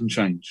maybe that can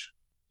change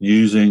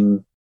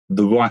using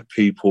the right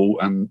people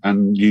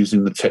and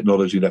using the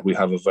technology that we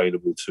have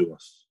available to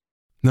us.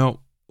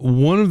 Now,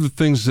 one of the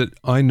things that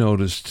I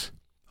noticed,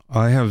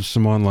 I have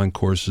some online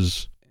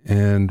courses,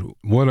 and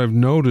what I've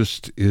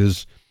noticed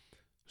is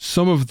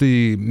some of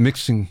the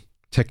mixing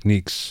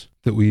techniques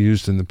that we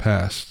used in the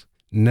past.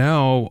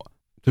 Now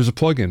there's a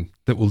plugin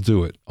that will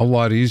do it a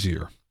lot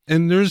easier.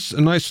 And there's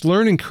a nice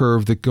learning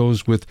curve that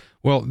goes with,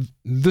 well,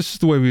 this is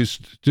the way we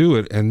used to do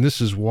it, and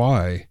this is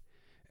why.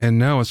 And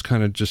now it's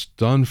kind of just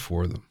done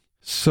for them.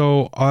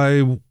 So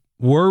I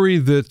worry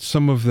that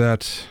some of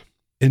that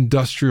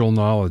industrial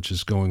knowledge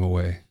is going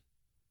away.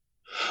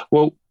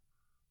 Well,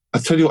 I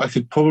tell you what, I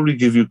could probably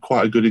give you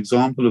quite a good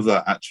example of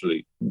that,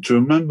 actually. Do you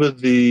remember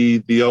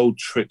the old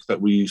trick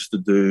that we used to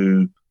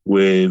do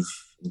with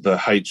the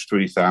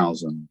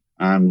H3000?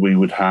 And we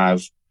would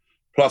have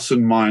plus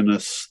and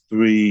minus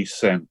 3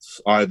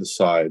 cents either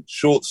side,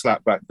 short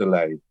slapback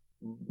delay.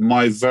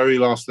 My very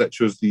last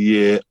lecture of the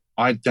year,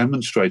 I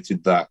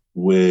demonstrated that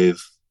with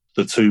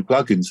the 2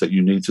 plugins that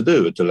you need to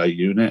do, a delay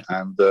unit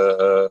and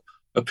a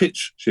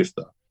pitch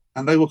shifter.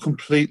 And they were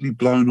completely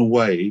blown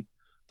away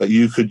that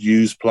you could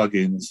use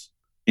plugins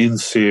in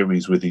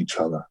series with each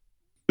other.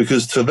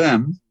 Because to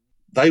them,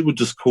 they would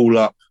just call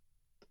up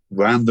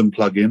random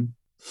plugin,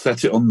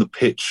 set it on the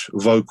pitch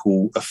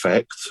vocal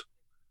effect,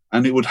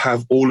 and it would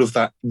have all of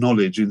that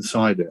knowledge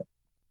inside it.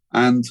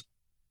 And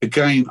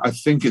again, I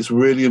think it's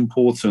really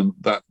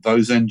important that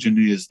those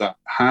engineers that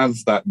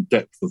have that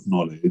depth of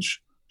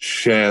knowledge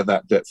share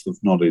that depth of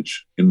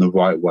knowledge in the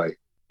right way.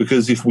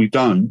 Because if we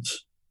don't,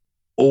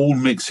 all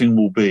mixing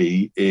will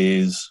be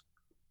is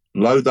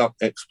load up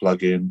X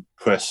plugin,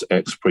 press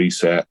X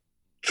preset,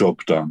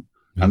 job done.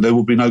 Mm-hmm. And there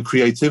will be no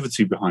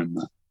creativity behind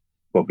that,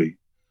 Bobby.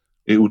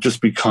 It will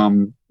just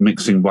become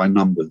mixing by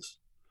numbers.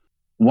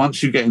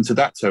 Once you get into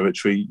that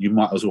territory, you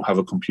might as well have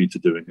a computer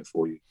doing it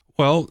for you.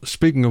 Well,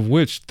 speaking of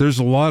which, there's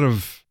a lot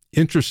of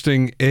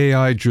interesting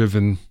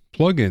AI-driven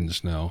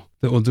plugins now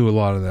that will do a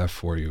lot of that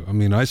for you. I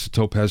mean,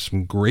 iZotope has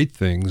some great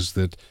things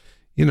that,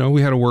 you know,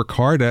 we had to work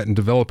hard at and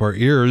develop our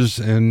ears,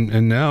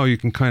 and now you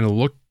can kind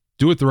of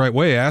do it the right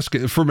way. Ask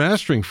it for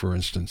mastering, for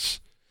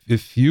instance.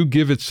 If you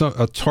give it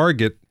a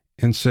target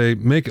and say,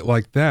 make it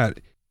like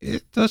that,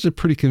 it does it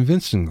pretty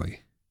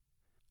convincingly.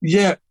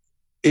 Yeah,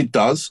 it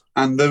does.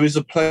 And there is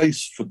a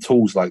place for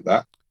tools like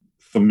that,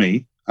 for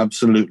me,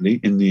 absolutely,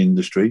 in the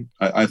industry.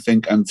 I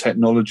think, and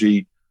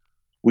technology,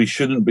 we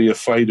shouldn't be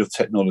afraid of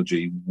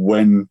technology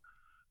when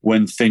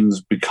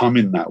things become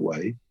in that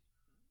way.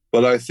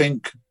 But I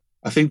think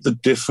the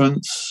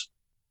difference,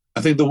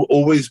 I think there will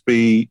always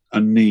be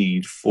a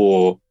need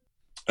for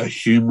a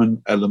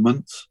human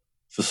element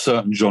for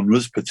certain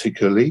genres,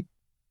 particularly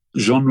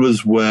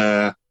genres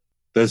where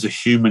there's a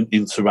human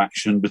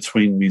interaction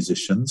between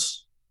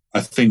musicians. I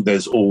think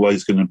there's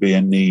always going to be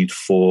a need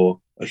for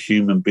a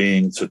human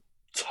being to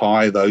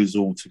tie those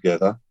all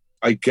together.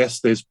 I guess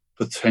there's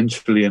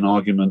potentially an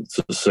argument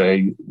to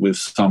say with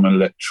some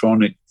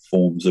electronic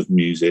forms of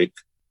music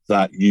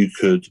that you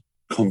could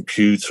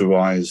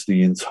computerize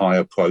the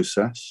entire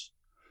process.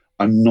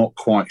 I'm not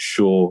quite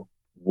sure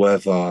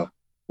whether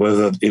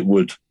it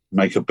would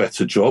make a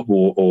better job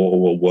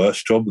or a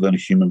worse job than a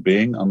human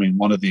being. I mean,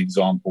 one of the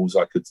examples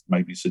I could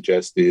maybe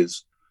suggest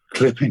is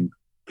clipping.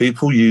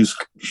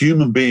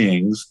 Human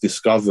beings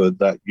discovered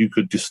that you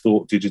could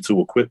distort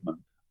digital equipment.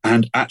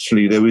 And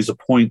actually, there is a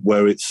point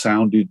where it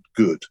sounded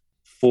good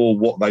for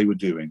what they were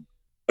doing.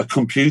 A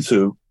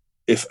computer,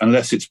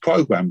 unless it's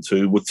programmed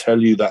to, would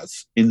tell you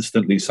that's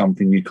instantly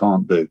something you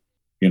can't do,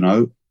 you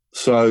know?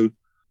 So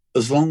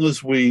as long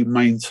as we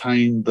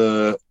maintain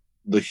the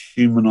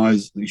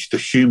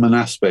human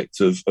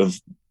aspect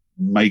of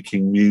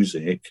making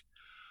music,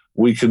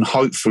 we can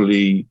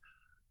hopefully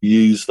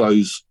use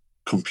those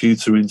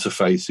computer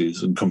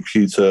interfaces and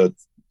computer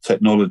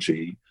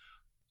technology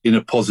in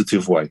a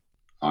positive way.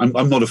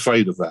 I'm not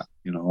afraid of that.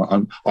 You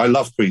know, I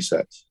love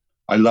presets.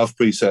 I love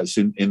presets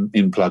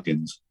in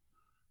plugins,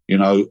 you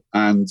know,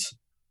 and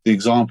the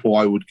example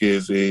I would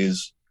give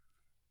is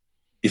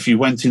if you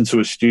went into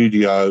a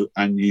studio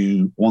and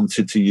you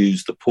wanted to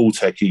use the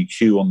Pultec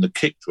EQ on the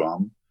kick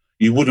drum,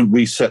 you wouldn't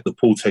reset the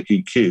Pultec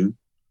EQ.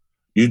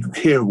 You'd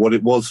hear what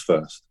it was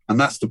first. And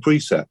that's the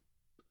preset.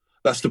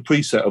 That's the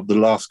preset of the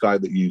last guy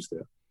that used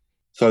it.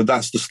 So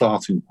that's the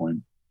starting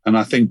point. And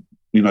I think,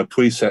 you know,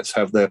 presets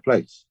have their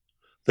place.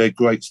 They're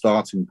great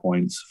starting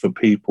points for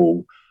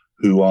people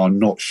who are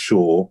not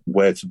sure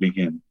where to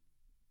begin.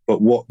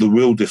 But what the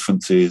real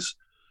difference is,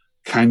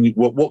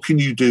 what can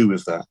you do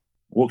with that?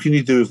 What can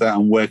you do with that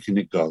and where can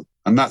it go?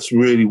 And that's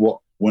really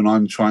when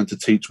I'm trying to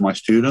teach my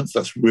students,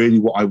 that's really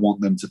what I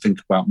want them to think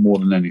about more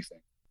than anything.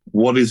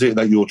 What is it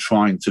that you're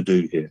trying to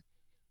do here?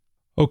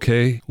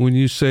 Okay, when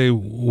you say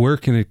where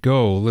can it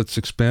go, let's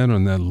expand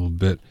on that a little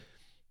bit.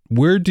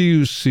 Where do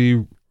you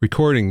see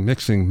recording,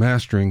 mixing,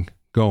 mastering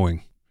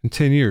going in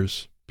 10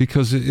 years?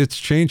 Because it's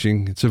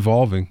changing, it's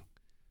evolving.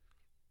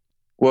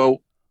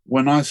 Well,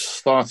 when I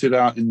started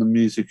out in the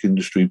music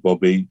industry,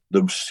 Bobby,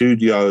 the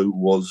studio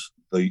was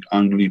the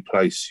only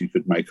place you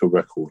could make a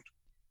record.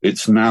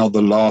 It's now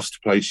the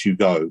last place you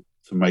go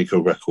to make a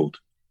record.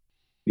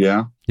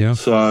 Yeah? Yeah.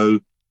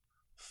 So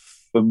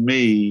for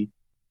me,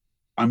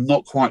 I'm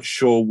not quite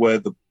sure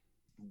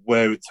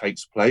where it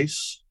takes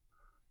place,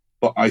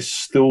 but I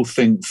still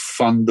think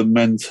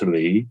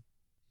fundamentally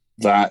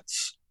that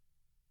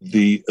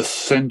the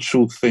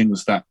essential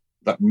things that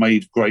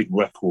made great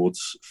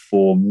records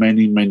for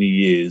many, many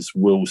years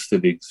will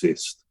still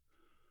exist.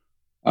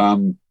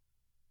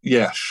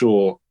 Yeah,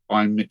 sure,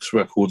 I mix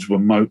records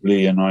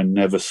remotely and I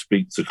never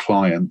speak to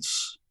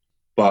clients,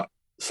 but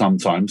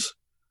sometimes.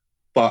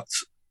 But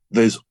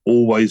there's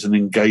always an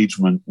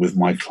engagement with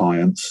my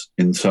clients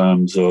in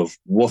terms of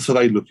what are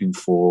they looking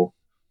for,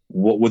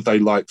 what would they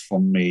like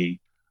from me,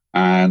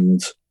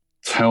 and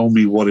tell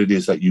me what it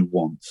is that you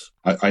want.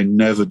 I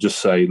never just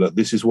say, look,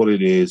 this is what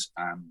it is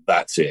and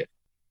that's it.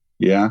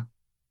 Yeah.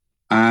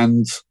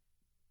 And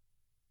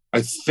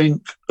I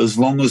think as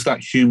long as that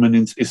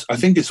I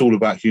think it's all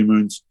about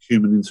human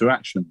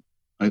interaction.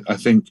 I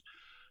think,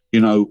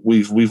 you know,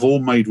 we've all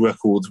made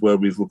records where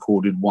we've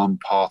recorded one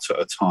part at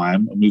a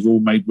time, and we've all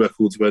made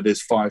records where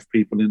there's 5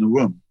 people in a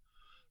room.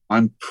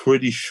 I'm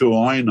pretty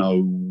sure I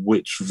know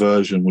which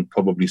version would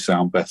probably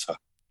sound better,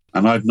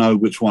 and I'd know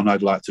which one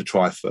I'd like to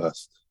try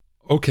first.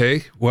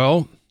 Okay,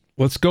 well,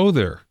 let's go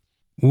there.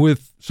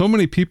 With so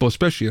many people,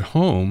 especially at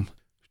home,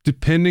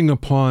 depending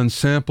upon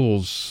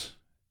samples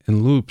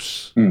and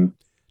loops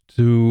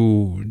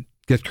to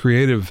get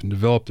creative and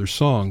develop their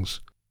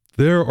songs,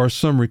 there are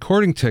some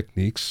recording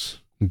techniques,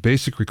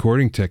 basic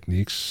recording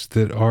techniques,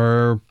 that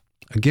are,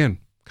 again,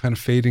 kind of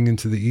fading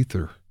into the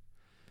ether.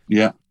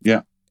 Yeah,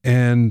 yeah.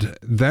 And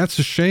that's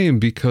a shame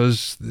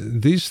because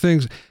these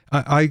things,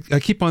 I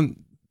keep on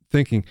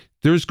thinking,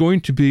 there's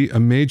going to be a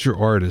major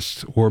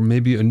artist or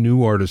maybe a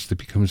new artist that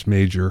becomes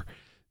major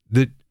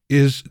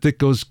that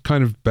goes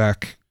kind of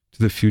back to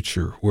the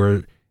future,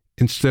 where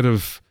instead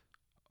of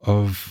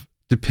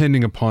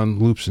depending upon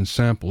loops and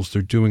samples,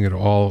 they're doing it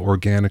all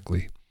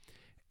organically.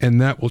 And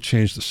that will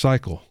change the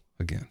cycle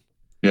again.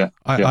 Yeah.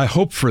 I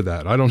hope for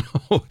that. I don't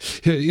know.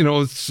 You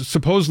know,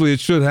 supposedly it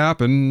should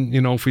happen,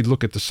 you know, if we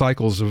look at the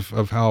cycles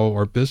of how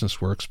our business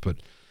works, but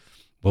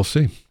we'll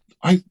see.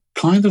 I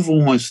kind of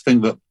almost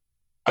think that,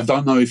 I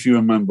don't know if you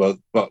remember,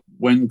 but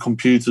when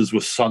computers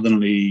were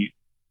suddenly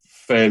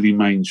fairly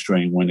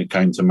mainstream when it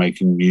came to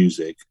making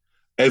music,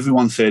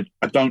 everyone said,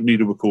 I don't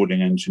need a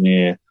recording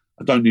engineer.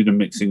 I don't need a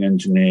mixing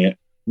engineer.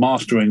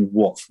 Mastering,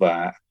 what's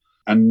that?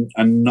 And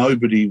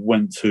nobody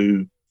went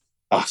to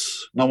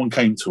us. No one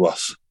came to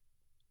us.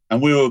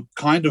 And we were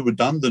kind of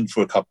redundant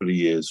for a couple of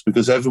years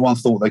because everyone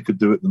thought they could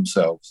do it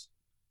themselves.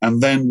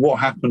 And then what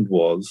happened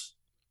was,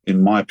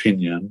 in my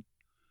opinion,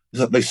 is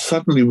that they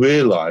suddenly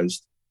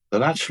realized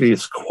that actually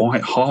it's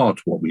quite hard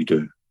what we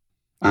do.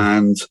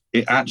 And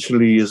it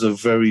actually is a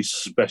very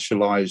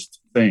specialized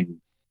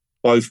thing,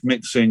 both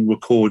mixing,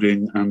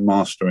 recording, and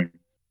mastering.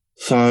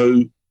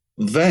 So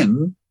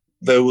then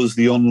there was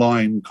the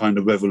online kind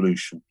of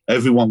revolution.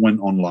 Everyone went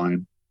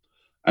online,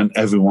 and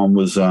everyone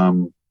was,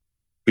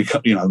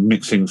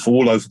 mixing from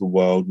all over the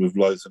world with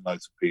loads and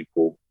loads of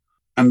people.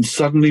 And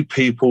suddenly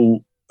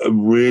people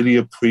really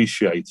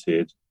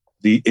appreciated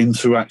the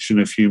interaction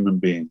of human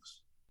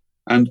beings.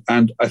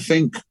 And I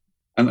think,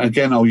 and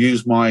again, I'll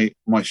use my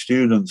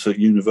students at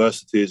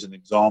university as an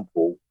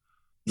example.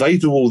 They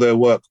do all their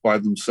work by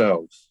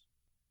themselves,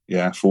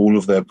 for all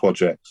of their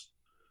projects.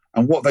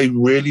 And what they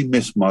really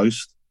miss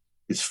most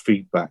is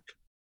feedback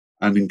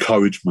and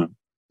encouragement.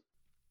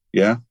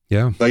 Yeah.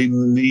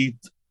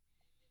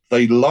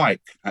 They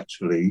like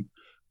actually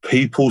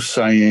people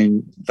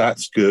saying,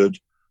 that's good.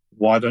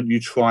 Why don't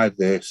you try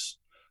this?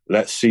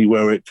 Let's see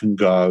where it can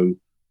go.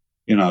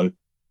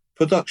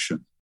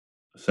 Production,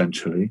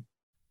 essentially.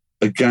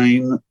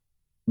 Again,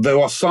 there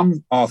are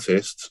some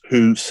artists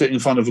who sit in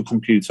front of a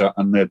computer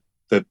and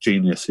they're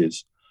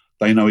geniuses.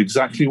 They know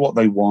exactly what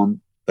they want.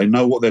 They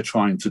know what they're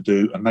trying to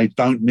do, and they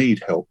don't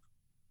need help.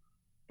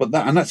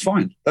 And that's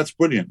fine. That's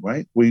brilliant,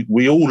 right?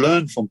 We all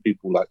learn from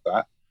people like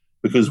that,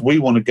 because we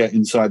want to get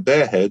inside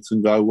their heads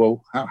and go,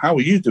 well, how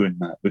are you doing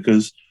that?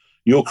 Because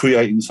you're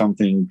creating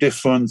something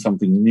different,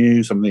 something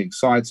new, something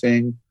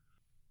exciting.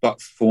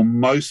 But for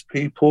most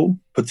people,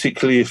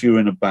 particularly if you're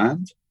in a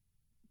band,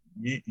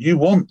 you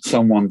want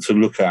someone to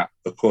look at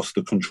across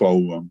the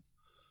control room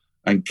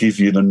and give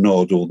you the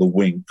nod or the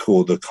wink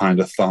or the kind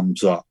of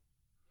thumbs up,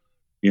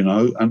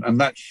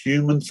 and that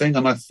human thing.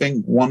 And I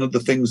think one of the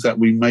things that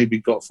we maybe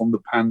got from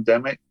the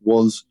pandemic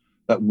was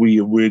that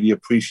we really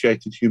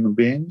appreciated human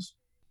beings.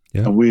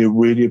 Yeah. And we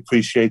really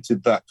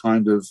appreciated that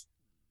kind of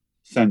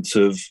sense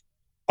of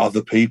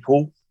other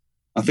people.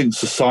 I think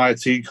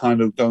society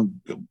kind of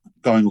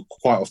going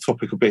quite off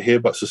topic a bit here,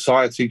 but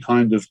society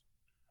kind of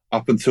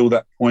up until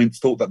that point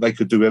thought that they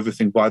could do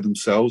everything by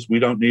themselves. We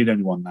don't need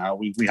anyone now.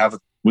 We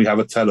have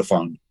a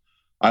telephone.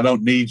 I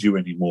don't need you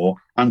anymore.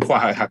 I'm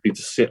quite happy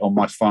to sit on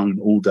my phone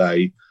all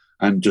day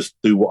and just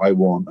do what I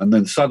want. And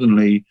then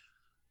suddenly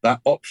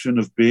that option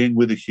of being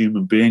with a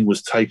human being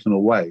was taken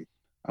away.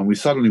 And we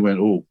suddenly went,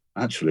 oh,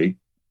 actually,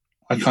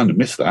 I kind of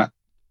miss that.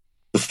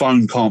 The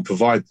phone can't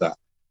provide that.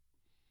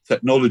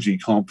 Technology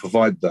can't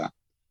provide that.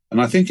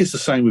 And I think it's the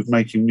same with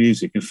making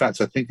music. In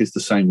fact, I think it's the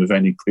same with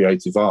any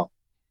creative art,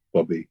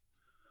 Bobby.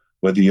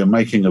 Whether you're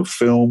making a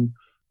film,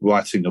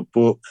 writing a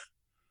book,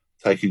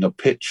 taking a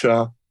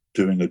picture,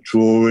 doing a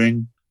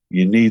drawing,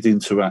 you need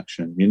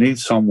interaction. You need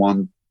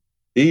someone,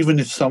 even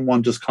if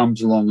someone just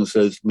comes along and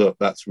says, look,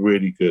 that's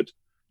really good,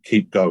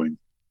 keep going.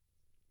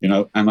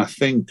 And I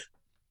think,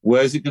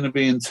 where is it going to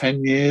be in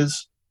 10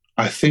 years?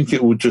 I think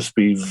it will just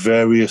be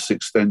various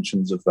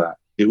extensions of that.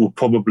 It will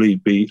probably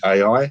be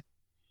AI,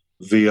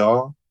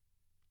 VR.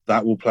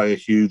 That will play a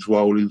huge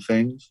role in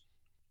things.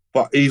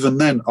 But even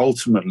then,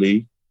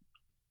 ultimately,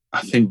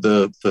 I think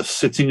the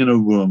sitting in a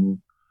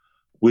room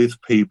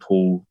with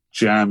people,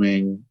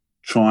 jamming,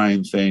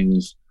 trying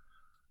things,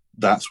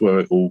 that's where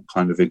it all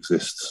kind of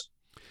exists.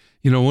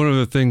 One of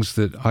the things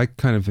that I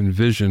kind of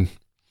envision,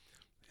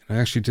 and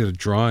I actually did a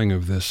drawing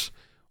of this,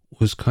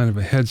 was kind of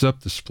a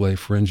heads-up display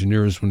for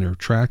engineers when they're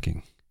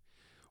tracking,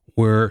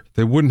 where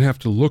they wouldn't have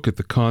to look at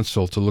the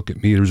console to look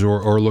at meters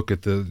or look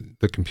at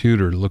the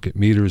computer to look at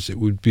meters. It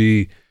would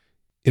be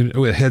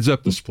a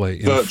heads-up display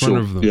in Virtual, front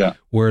of them,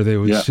 where they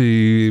would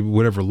see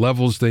whatever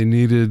levels they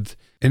needed,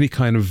 any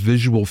kind of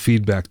visual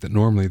feedback that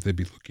normally they'd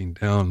be looking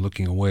down,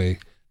 looking away.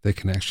 They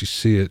can actually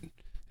see it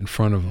in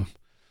front of them.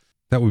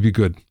 That would be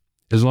good,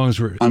 as long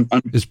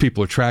as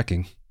people are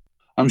tracking.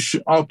 I'm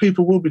sure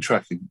people will be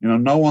tracking.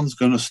 No one's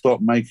going to stop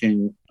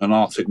making an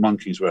Arctic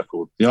Monkeys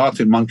record. The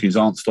Arctic Monkeys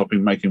aren't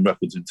stopping making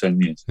records in 10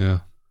 years. Yeah.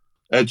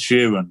 Ed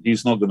Sheeran,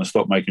 he's not going to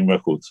stop making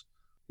records.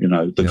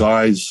 The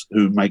guys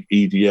who make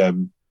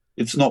EDM,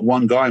 it's not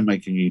one guy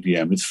making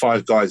EDM. It's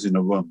 5 guys in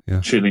a room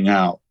chilling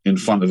out in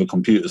front of a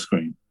computer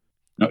screen.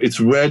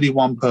 It's rarely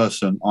one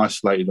person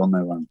isolated on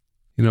their own.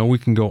 We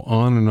can go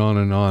on and on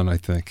and on, I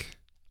think.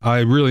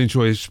 I really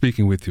enjoy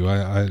speaking with you.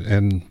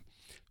 And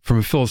from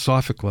a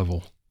philosophic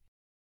level.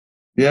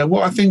 Yeah,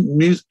 well, I think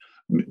music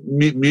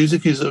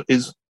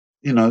is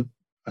I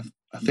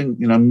think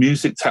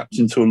music taps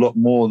into a lot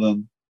more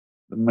than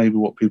maybe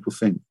what people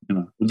think.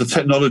 The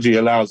technology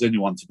allows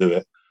anyone to do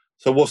it.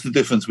 So what's the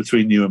difference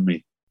between you and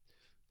me?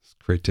 It's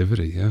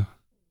creativity, yeah.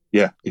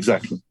 Yeah,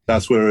 exactly.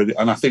 That's where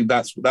and I think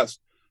that's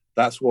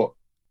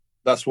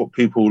what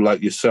people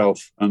like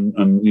yourself and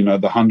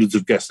the hundreds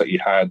of guests that you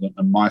had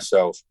and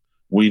myself,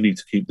 we need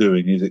to keep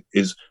doing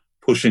is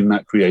pushing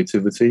that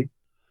creativity,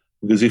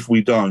 because if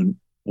we don't,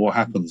 what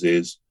happens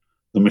is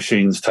the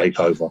machines take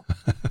over.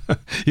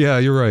 Yeah,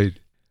 you're right.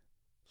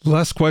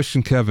 Last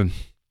question, Kevin.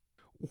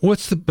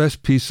 What's the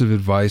best piece of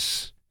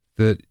advice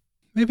that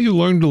maybe you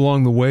learned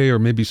along the way, or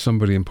maybe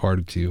somebody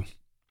imparted to you?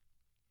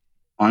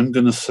 I'm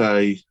going to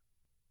say,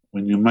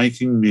 when you're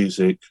making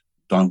music,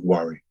 don't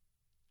worry.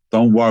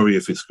 Don't worry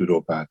if it's good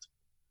or bad.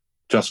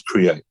 Just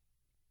create.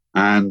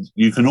 And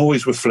you can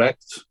always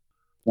reflect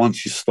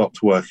once you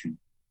stopped working.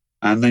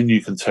 And then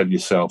you can tell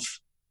yourself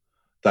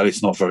that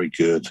it's not very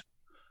good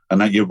and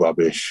that you're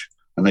rubbish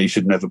and that you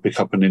should never pick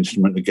up an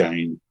instrument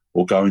again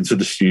or go into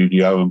the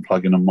studio and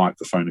plug in a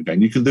microphone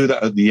again. You can do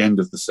that at the end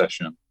of the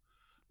session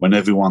when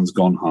everyone's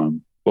gone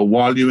home. But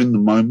while you're in the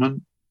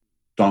moment,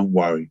 don't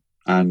worry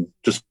and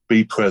just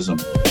be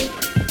present.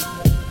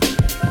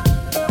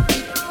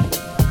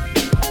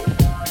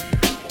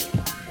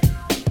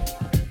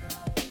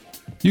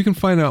 You can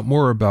find out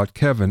more about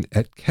Kevin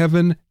at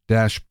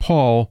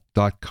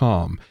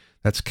kevin-paul.com.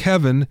 That's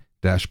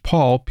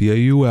kevin-paul,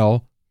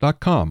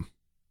 Paul.com.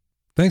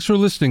 Thanks for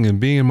listening and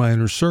being in my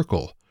inner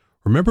circle.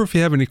 Remember, if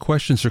you have any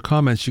questions or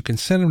comments, you can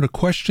send them to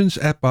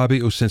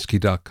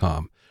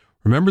questions@bobbyowsinski.com.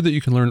 Remember that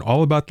you can learn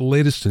all about the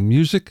latest in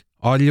music,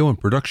 audio, and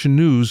production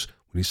news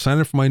when you sign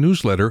up for my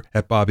newsletter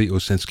at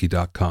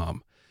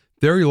bobbyowsinski.com.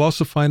 There you'll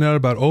also find out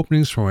about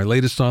openings for my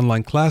latest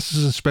online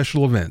classes and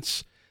special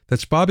events.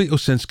 That's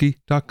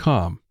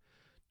bobbyowsinski.com.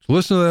 To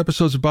listen to the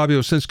episodes of Bobby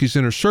Owsinski's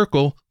Inner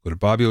Circle, go to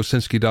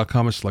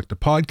bobbyowsinski.com and select the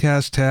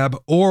podcast tab,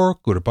 or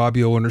go to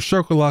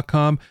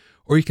bobbyowinnercircle.com,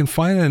 or you can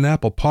find it on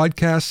Apple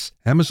Podcasts,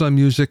 Amazon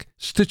Music,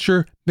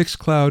 Stitcher,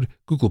 Mixcloud,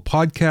 Google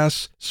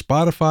Podcasts,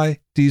 Spotify,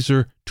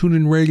 Deezer,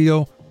 TuneIn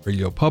Radio,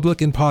 Radio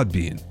Public, and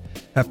Podbean.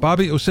 At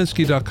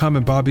bobbyowsinski.com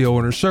and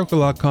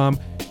bobbyowinnercircle.com,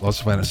 you'll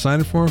also find a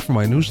sign-up form for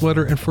my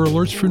newsletter and for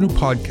alerts for new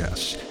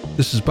podcasts.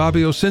 This is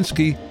Bobby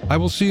Owsinski. I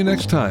will see you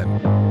next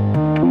time.